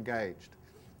kind of engaged.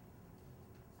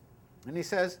 And he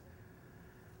says,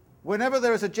 whenever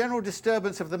there is a general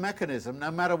disturbance of the mechanism,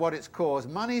 no matter what its cause,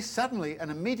 money suddenly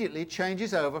and immediately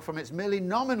changes over from its merely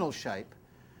nominal shape,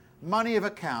 money of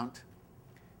account,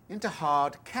 into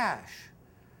hard cash.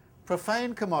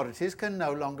 Profane commodities can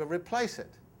no longer replace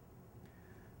it.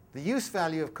 The use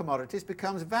value of commodities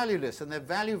becomes valueless, and their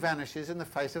value vanishes in the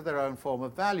face of their own form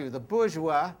of value. The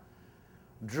bourgeois,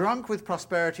 drunk with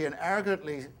prosperity and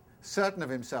arrogantly certain of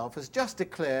himself, has just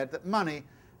declared that money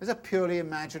is a purely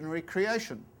imaginary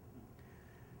creation.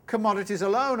 Commodities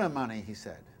alone are money, he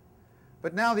said.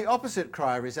 But now the opposite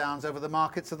cry resounds over the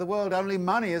markets of the world. Only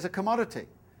money is a commodity.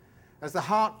 As the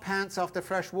heart pants after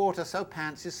fresh water, so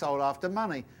pants his soul after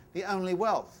money, the only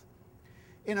wealth.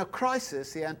 In a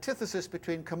crisis, the antithesis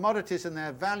between commodities and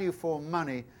their value form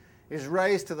money is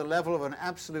raised to the level of an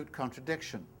absolute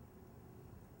contradiction.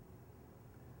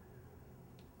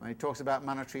 When he talks about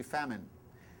monetary famine.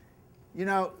 You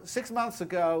know, 6 months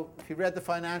ago, if you read the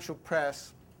financial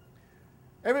press,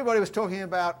 everybody was talking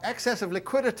about excess of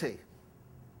liquidity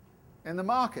in the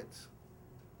markets.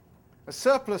 A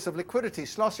surplus of liquidity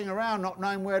sloshing around, not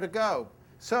knowing where to go.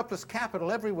 surplus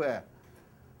capital everywhere.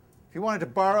 If you wanted to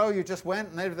borrow, you just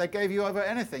went and they gave you over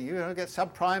anything. You get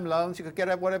subprime loans, you could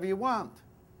get whatever you want.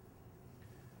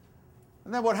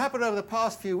 And then what happened over the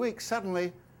past few weeks,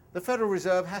 suddenly the Federal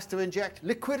Reserve has to inject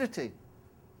liquidity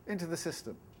into the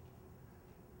system.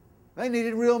 They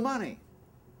needed real money.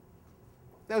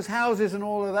 Those houses and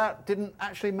all of that didn't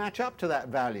actually match up to that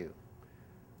value.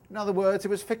 In other words, it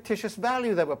was fictitious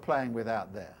value they were playing with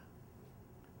out there.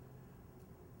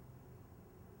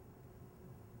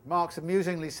 Marx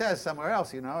amusingly says somewhere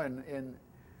else, at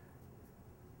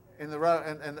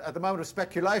the moment of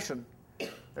speculation,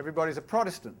 everybody's a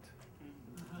Protestant.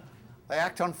 They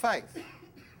act on faith.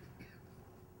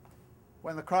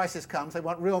 When the crisis comes, they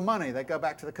want real money. They go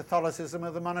back to the Catholicism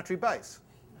of the monetary base.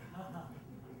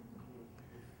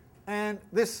 And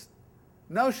this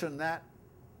notion that,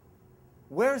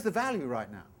 where is the value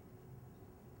right now?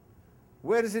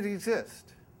 Where does it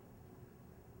exist?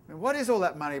 I mean, what is all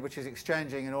that money which is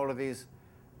exchanging in all of these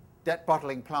debt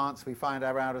bottling plants we find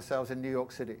around ourselves in New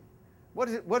York City? What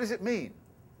does it mean?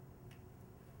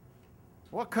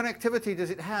 What connectivity does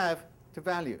it have to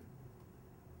value?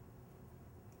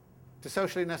 To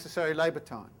socially necessary labour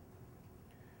time?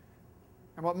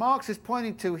 And what Marx is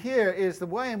pointing to here is the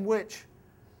way in which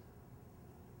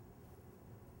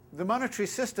the monetary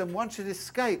system, once it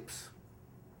escapes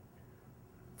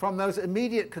from those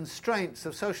immediate constraints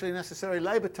of socially necessary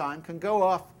labour time, can go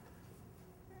off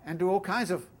and do all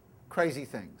kinds of crazy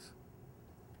things.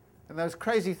 And those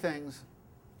crazy things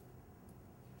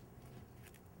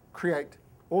create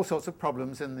all sorts of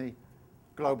problems in the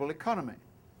global economy.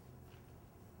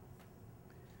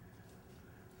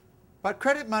 But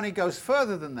credit money goes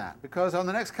further than that, because on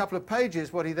the next couple of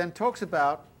pages what he then talks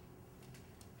about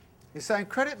is saying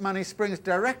credit money springs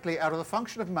directly out of the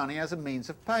function of money as a means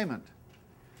of payment.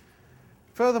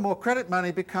 Furthermore, credit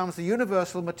money becomes the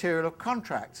universal material of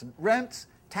contracts, and rents,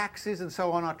 taxes, and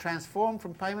so on are transformed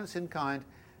from payments in kind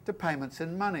to payments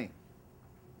in money.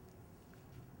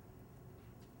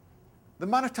 The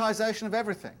monetization of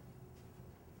everything.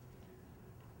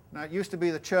 Now, it used to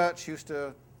be the church used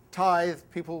to tithe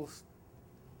people's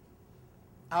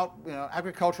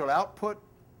agricultural output.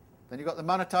 Then you've got the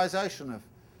monetization of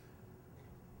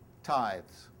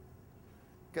tithes.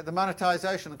 Get the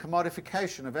monetization and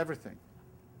commodification of everything.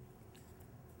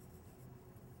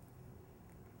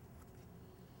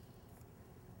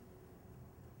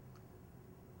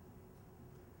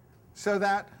 So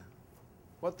that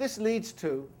what this leads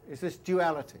to is this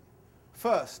duality.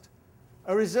 First,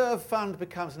 a reserve fund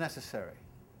becomes necessary.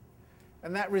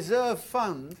 And that reserve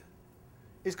fund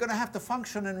is going to have to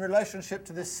function in relationship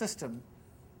to this system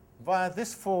via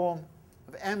this form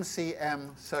of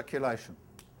MCM circulation.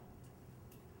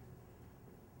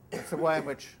 It's the way in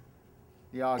which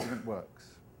the argument works.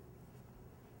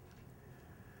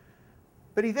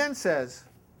 But he then says,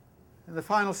 in the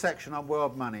final section on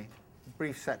world money, a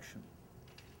brief section,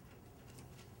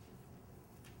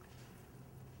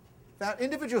 that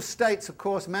individual states, of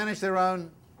course, manage their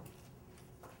own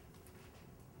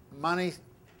money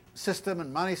system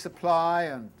and money supply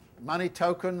and money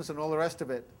tokens and all the rest of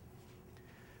it.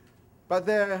 But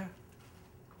they're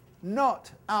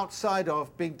not outside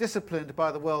of being disciplined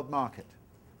by the world market.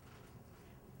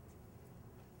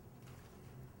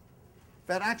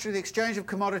 That actually the exchange of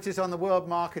commodities on the world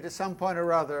market at some point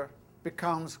or other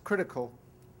becomes critical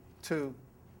to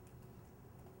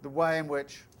the way in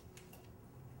which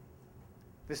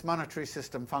this monetary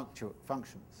system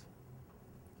functions.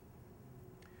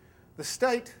 The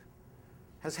state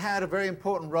has had a very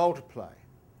important role to play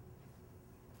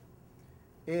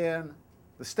in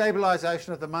the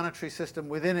stabilization of the monetary system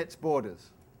within its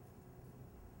borders.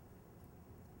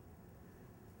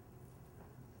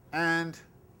 And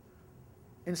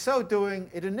in so doing,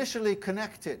 it initially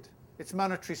connected its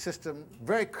monetary system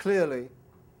very clearly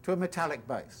to a metallic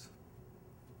base: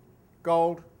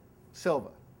 gold,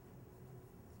 silver.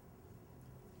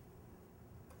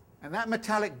 And that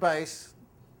metallic base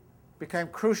became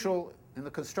crucial in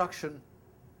the construction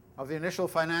of the initial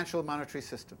financial monetary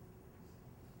system.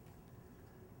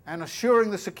 And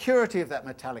assuring the security of that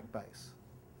metallic base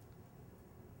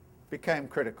became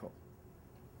critical.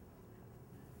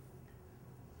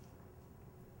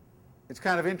 It's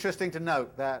kind of interesting to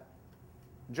note that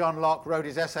John Locke wrote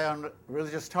his essay on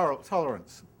religious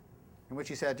tolerance, in which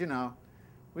he said,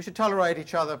 we should tolerate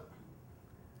each other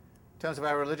in terms of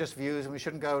our religious views, and we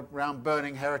shouldn't go around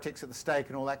burning heretics at the stake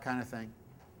and all that kind of thing.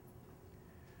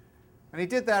 And he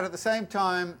did that at the same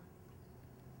time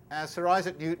as Sir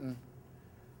Isaac Newton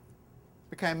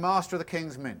became Master of the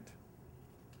King's Mint.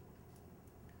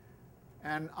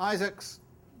 And Isaac's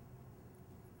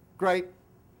great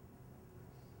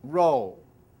role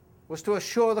was to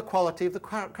assure the quality of the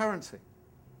currency,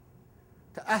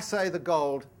 to assay the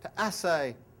gold, to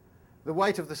assay the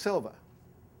weight of the silver.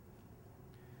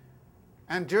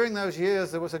 And during those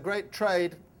years there was a great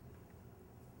trade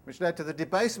which led to the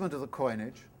debasement of the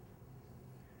coinage,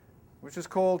 which was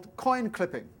called coin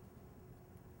clipping.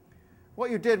 What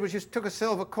you did was you took a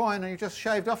silver coin and you just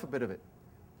shaved off a bit of it.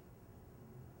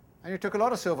 And you took a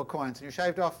lot of silver coins and you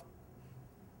shaved off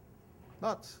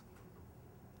lots.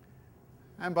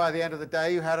 And by the end of the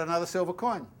day, you had another silver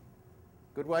coin.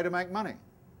 Good way to make money.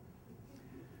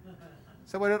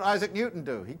 So what did Isaac Newton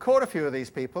do? He caught a few of these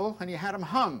people and he had them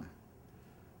hung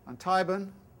on Tyburn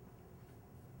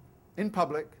in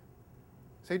public.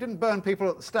 So you didn't burn people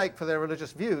at the stake for their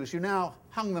religious views. You now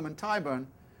hung them in Tyburn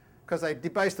because they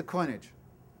debased the coinage.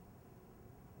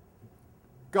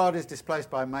 God is displaced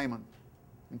by Mammon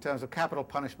in terms of capital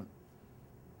punishment.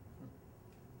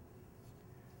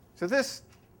 So this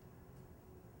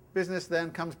business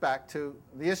then comes back to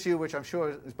the issue which I'm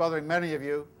sure is bothering many of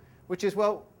you, which is,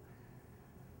 well,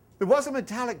 there was a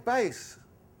metallic base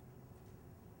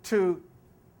to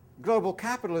global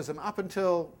capitalism up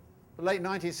until the late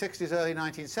 1960s, early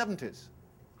 1970s.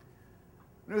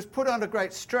 And it was put under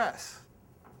great stress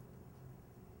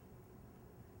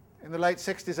in the late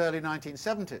 60s, early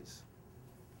 1970s.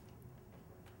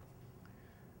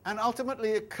 And ultimately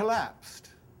it collapsed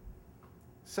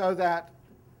so that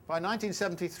by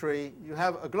 1973 you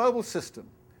have a global system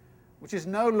which is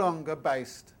no longer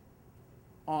based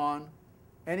on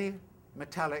any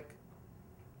metallic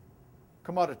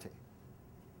commodity.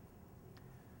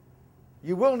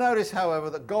 You will notice, however,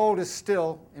 that gold is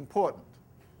still important.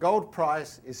 Gold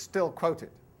price is still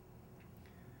quoted.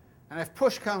 And if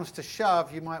push comes to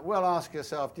shove, you might well ask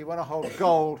yourself, do you want to hold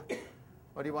gold,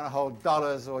 or do you want to hold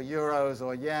dollars or euros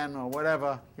or yen or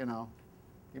whatever, you know?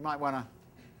 You might want to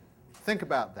think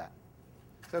about that.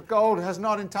 So gold has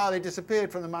not entirely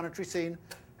disappeared from the monetary scene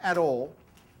at all.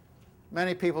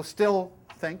 Many people still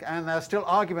think, and there are still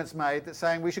arguments made, that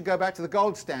saying we should go back to the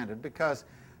gold standard because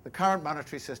the current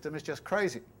monetary system is just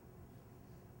crazy.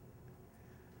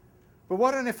 But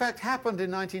what in effect happened in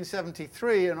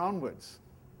 1973 and onwards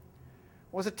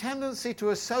was a tendency to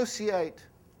associate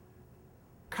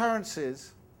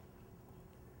currencies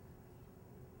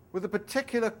with a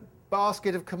particular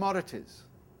basket of commodities.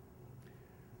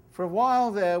 For a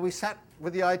while there, we sat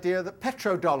with the idea that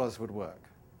petrodollars would work.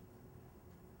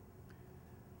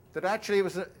 That actually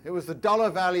it was the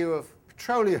dollar value of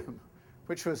petroleum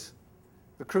which was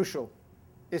the crucial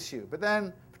issue. But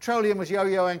then petroleum was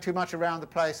yo-yoing too much around the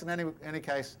place, and in any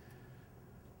case,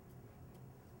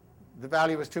 the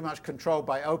value was too much controlled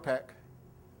by OPEC.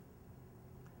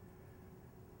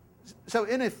 So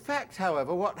in effect,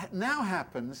 however, what now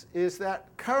happens is that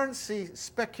currency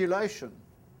speculation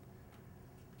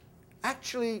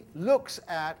actually looks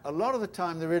at, a lot of the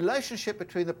time, the relationship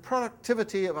between the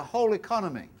productivity of a whole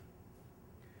economy,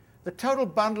 the total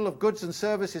bundle of goods and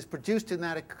services produced in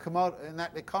that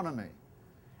economy,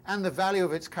 and the value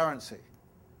of its currency.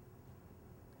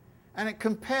 And it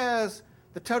compares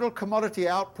the total commodity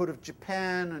output of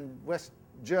Japan and West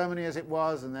Germany as it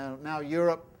was, and now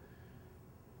Europe,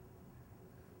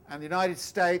 and the United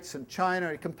States and China.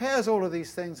 It compares all of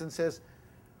these things and says,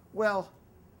 well,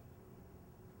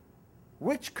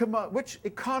 which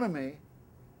economy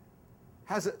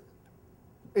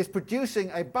is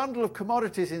producing a bundle of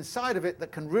commodities inside of it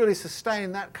that can really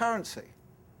sustain that currency?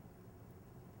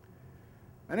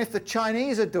 And if the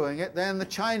Chinese are doing it, then the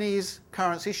Chinese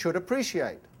currency should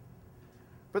appreciate.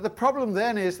 But the problem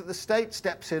then is that the state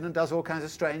steps in and does all kinds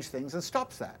of strange things and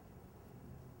stops that.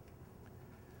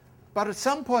 But at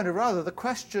some point or other, the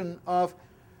question of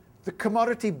the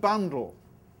commodity bundle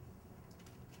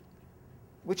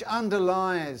which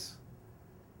underlies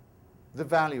the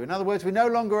value. In other words, we no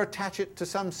longer attach it to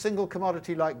some single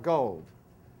commodity like gold.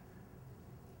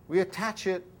 We attach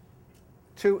it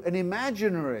to an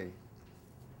imaginary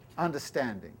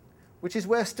understanding, which is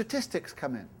where statistics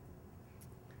come in.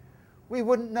 We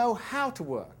wouldn't know how to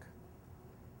work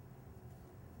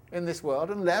in this world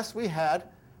unless we had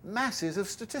masses of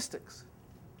statistics.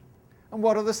 And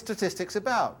what are the statistics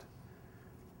about?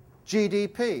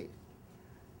 GDP.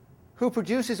 Who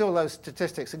produces all those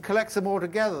statistics and collects them all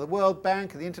together? The World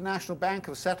Bank, the International Bank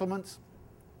of Settlements.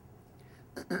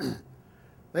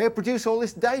 They produce all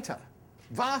this data,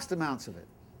 vast amounts of it,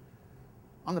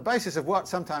 on the basis of what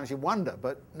sometimes you wonder,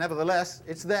 but nevertheless,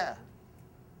 it's there.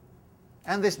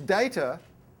 And this data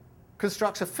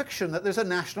constructs a fiction that there's a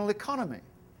national economy.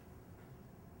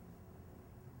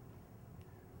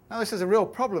 Now, this is a real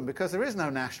problem because there is no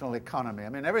national economy. I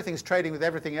mean, everything's trading with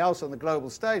everything else on the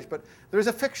global stage, but there is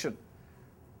a fiction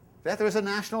that there is a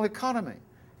national economy.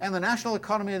 And the national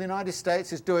economy of the United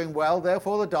States is doing well,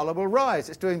 therefore the dollar will rise.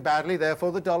 It's doing badly,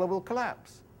 therefore the dollar will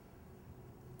collapse.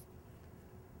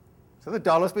 So the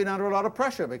dollar's been under a lot of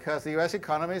pressure because the US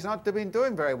economy has not been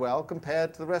doing very well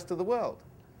compared to the rest of the world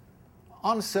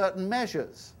on certain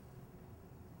measures.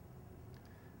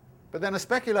 But then a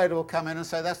speculator will come in and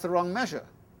say that's the wrong measure.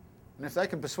 And if they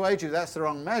can persuade you that's the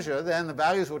wrong measure, then the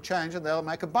values will change and they'll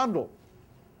make a bundle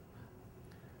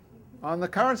on the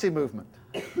currency movement.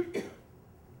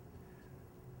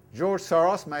 George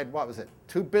Soros made, what was it,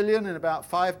 $2 billion in about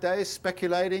 5 days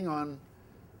speculating on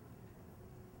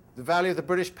the value of the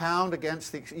British pound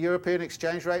against the European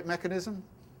exchange rate mechanism,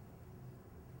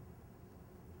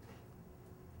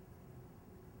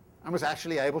 and was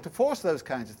actually able to force those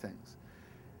kinds of things.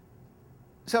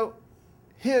 So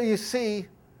here you see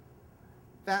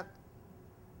that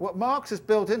what Marx has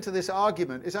built into this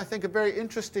argument is, I think, a very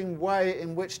interesting way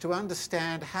in which to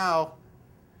understand how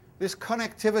this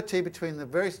connectivity between the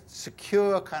very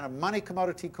secure kind of money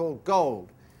commodity called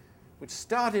gold, which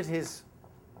started his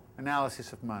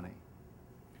analysis of money,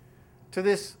 to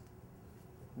this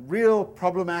real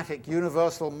problematic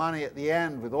universal money at the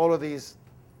end with all of these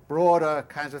broader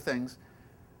kinds of things,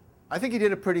 I think he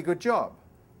did a pretty good job.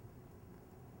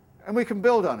 And we can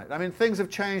build on it. I mean, things have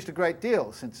changed a great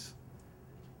deal since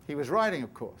he was writing,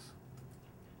 of course.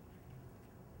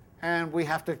 And we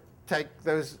have to take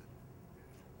those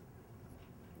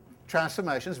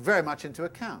transformations very much into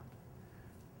account.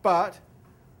 But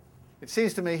it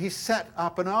seems to me he set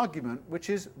up an argument which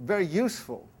is very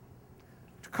useful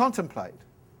to contemplate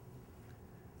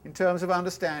in terms of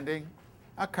understanding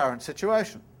our current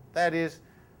situation. That is,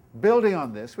 building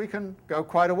on this, we can go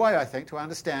quite a way, I think, to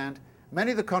understand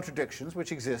many of the contradictions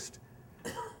which exist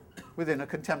within a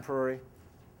contemporary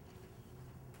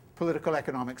political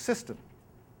economic system.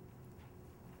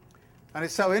 And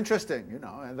it's so interesting, you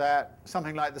know, that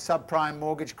something like the subprime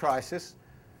mortgage crisis,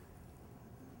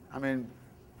 I mean,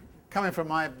 coming from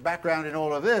my background in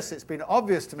all of this, it's been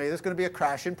obvious to me there's going to be a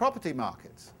crash in property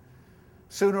markets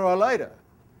sooner or later.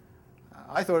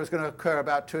 I thought it was going to occur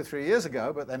about 2 or 3 years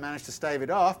ago, but they managed to stave it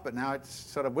off, but now it's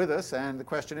sort of with us, and the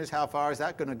question is, how far is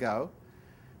that going to go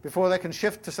before they can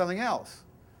shift to something else,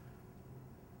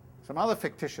 some other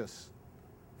fictitious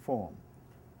form?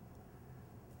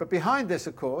 But behind this,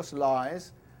 of course,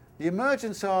 lies the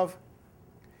emergence of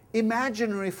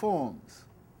imaginary forms.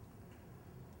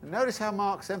 And notice how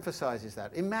Marx emphasizes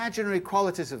that, imaginary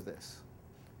qualities of this.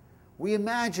 We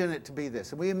imagine it to be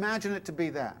this, and we imagine it to be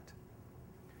that.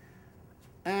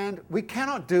 And we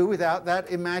cannot do without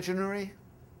that imaginary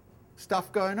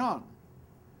stuff going on.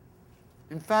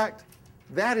 In fact,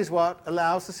 that is what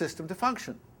allows the system to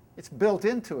function. It's built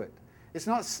into it. It's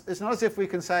not as if we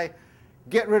can say,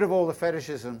 get rid of all the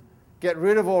fetishism, get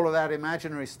rid of all of that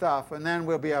imaginary stuff, and then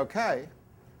we'll be okay.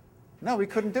 No, we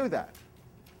couldn't do that.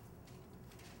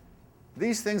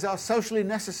 These things are socially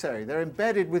necessary. They're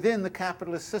embedded within the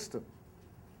capitalist system.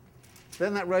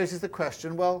 Then that raises the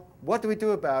question, well, what do we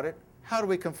do about it? How do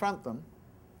we confront them?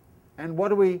 And what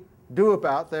do we do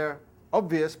about their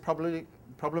obvious, probably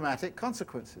problematic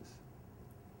consequences?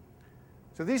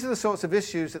 So these are the sorts of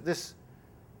issues that this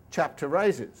chapter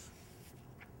raises.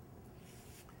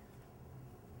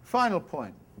 Final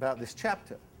point about this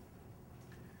chapter.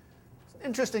 It's an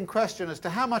interesting question as to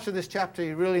how much of this chapter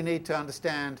you really need to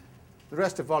understand the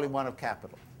rest of Volume 1 of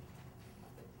Capital.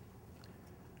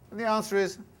 And the answer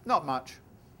is, not much.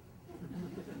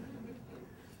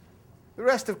 The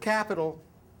rest of Capital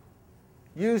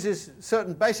uses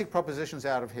certain basic propositions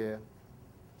out of here,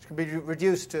 which can be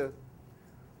reduced to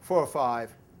 4 or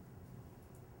 5,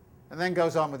 and then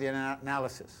goes on with the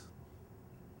analysis.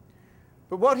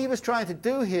 But what he was trying to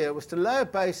do here was to lay a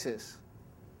basis,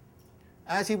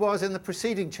 as he was in the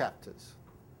preceding chapters,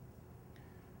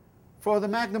 for the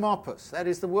magnum opus, that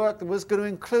is, the work that was going to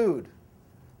include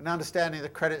an understanding of the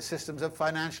credit systems of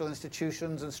financial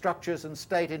institutions and structures and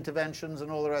state interventions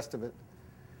and all the rest of it.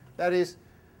 That is,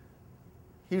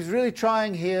 he was really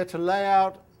trying here to lay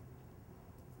out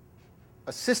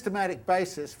a systematic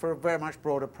basis for a very much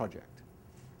broader project.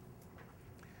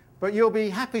 But you'll be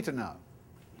happy to know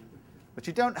that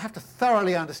you don't have to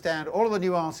thoroughly understand all of the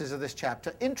nuances of this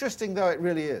chapter, interesting though it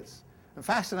really is, and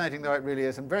fascinating though it really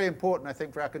is, and very important, I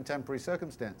think, for our contemporary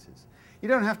circumstances. You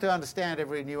don't have to understand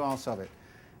every nuance of it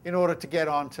in order to get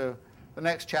on to the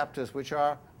next chapters, which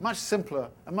are much simpler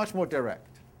and much more direct.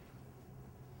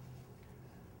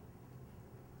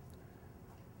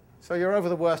 So you're over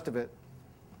the worst of it.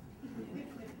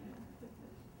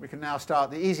 We can now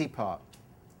start the easy part.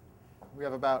 We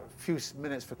have about a few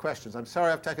minutes for questions. I'm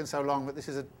sorry I've taken so long, but this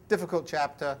is a difficult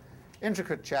chapter,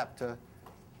 intricate chapter,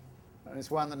 And it's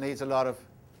one that needs a lot of,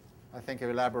 I think,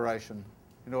 elaboration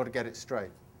in order to get it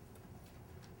straight.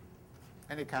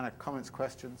 Any kind of comments,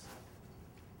 questions?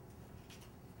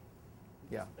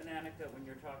 Yeah. An anecdote when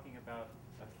you're talking about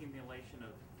accumulation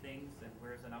of things and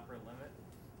where's an upper limit.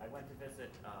 I went to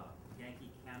visit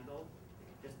Yankee Candle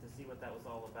just to see what that was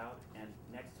all about, and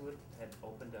next to it had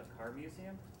opened a car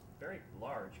museum, very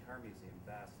large car museum,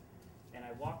 vast. And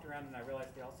I walked around and I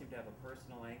realized they all seemed to have a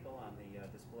personal angle on the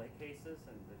display cases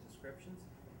and the descriptions.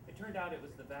 It turned out it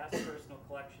was the vast personal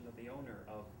collection of the owner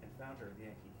of and founder of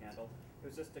Yankee Candle. It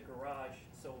was just a garage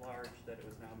so large that it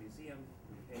was now a museum,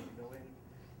 and you paid to go in,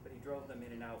 but he drove them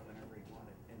in and out whenever he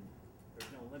wanted, and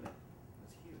there's no limit. It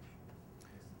was huge.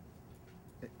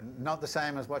 Not the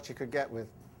same as what you could get with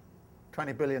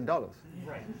 $20 billion.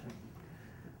 Right.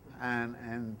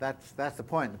 And that's the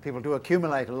point. People do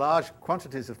accumulate large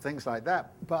quantities of things like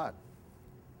that, but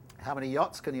how many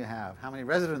yachts can you have? How many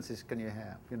residences can you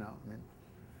have? You know, I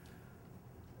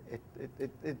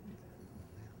mean,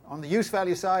 on the use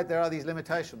value side, there are these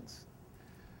limitations.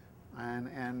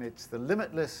 And it's the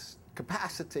limitless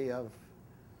capacity of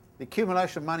the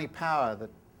accumulation of money power that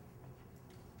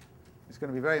is going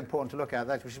to be very important to look at,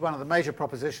 that, which is one of the major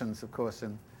propositions, of course,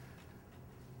 in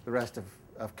the rest of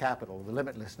capital, the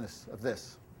limitlessness of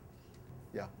this.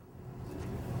 Yeah.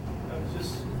 I was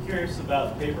just curious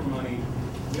about paper money.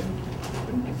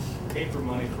 When paper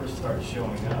money first started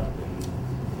showing up,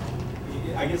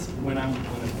 and I guess when I'm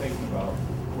thinking about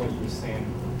what you were saying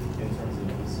in terms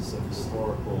of is this a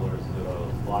historical or is it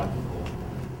a logical?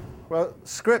 Well,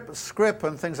 scrip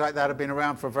and things like that have been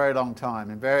around for a very long time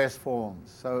in various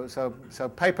forms. So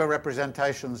paper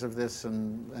representations of this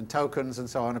and tokens and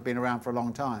so on have been around for a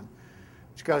long time,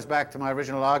 which goes back to my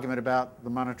original argument about the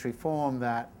monetary form,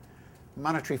 that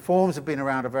monetary forms have been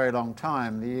around a very long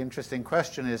time. The interesting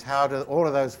question is, how do all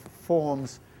of those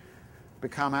forms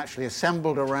become actually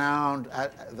assembled around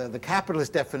the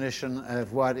capitalist definition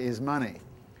of what is money?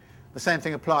 The same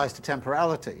thing applies to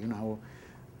temporality. You know,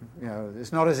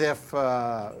 it's not as if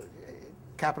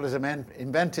capitalism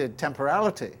invented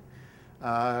temporality.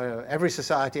 Every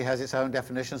society has its own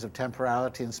definitions of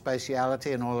temporality and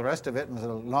spatiality and all the rest of it, and there's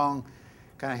a long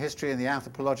kind of history in the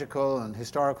anthropological and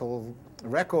historical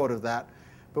record of that.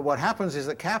 But what happens is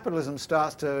that capitalism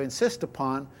starts to insist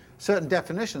upon certain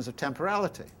definitions of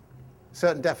temporality,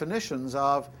 certain definitions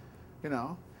of, you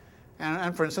know,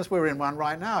 and for instance, we're in one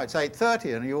right now. It's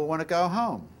 8:30 and you all want to go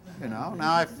home. You know,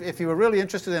 now if you were really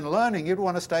interested in learning, you'd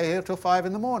want to stay here till 5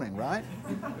 in the morning, right?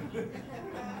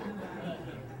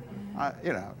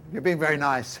 You know, you're being very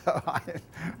nice.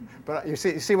 But you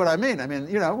see what I mean? I mean,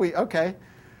 you know,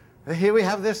 here we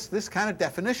have this kind of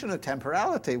definition of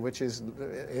temporality, which is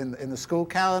in the school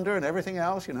calendar and everything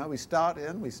else. You know, we start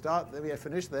there, we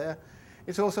finish there.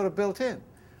 It's all sort of built in,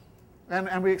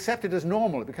 and we accept it as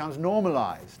normal. It becomes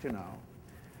normalized, you know.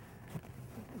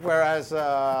 Whereas,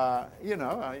 you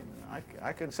know,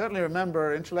 I can certainly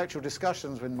remember intellectual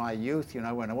discussions in my youth, you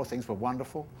know, when all things were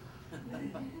wonderful,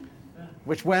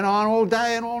 which went on all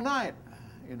day and all night,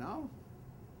 you know.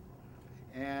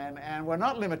 And we're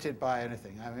not limited by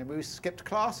anything. I mean, we skipped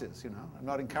classes, you know. I'm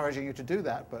not encouraging you to do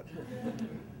that,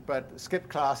 but skipped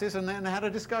classes and then had a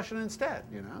discussion instead,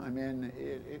 you know. I mean,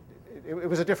 it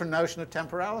was a different notion of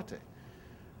temporality.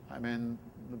 I mean,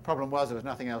 the problem was there was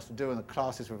nothing else to do, and the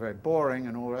classes were very boring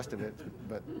and all the rest of it.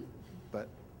 But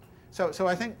so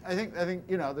I think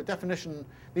you know,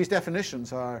 these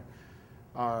definitions are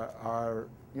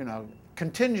you know,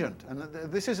 contingent, and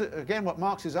this is again what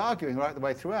Marx is arguing right the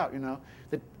way throughout. You know,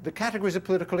 the categories of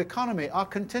political economy are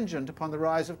contingent upon the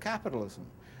rise of capitalism.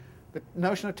 The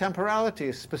notion of temporality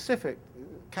is specific.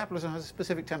 Capitalism has a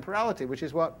specific temporality, which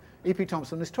is what E.P.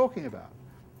 Thompson is talking about.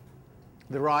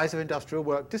 The rise of industrial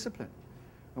work discipline,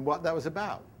 and what that was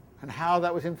about, and how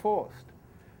that was enforced,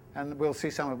 and we'll see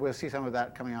some of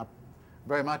that coming up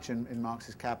very much in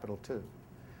Marx's Capital too.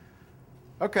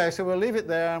 Okay, so we'll leave it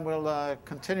there, and we'll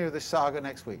continue this saga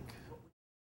next week.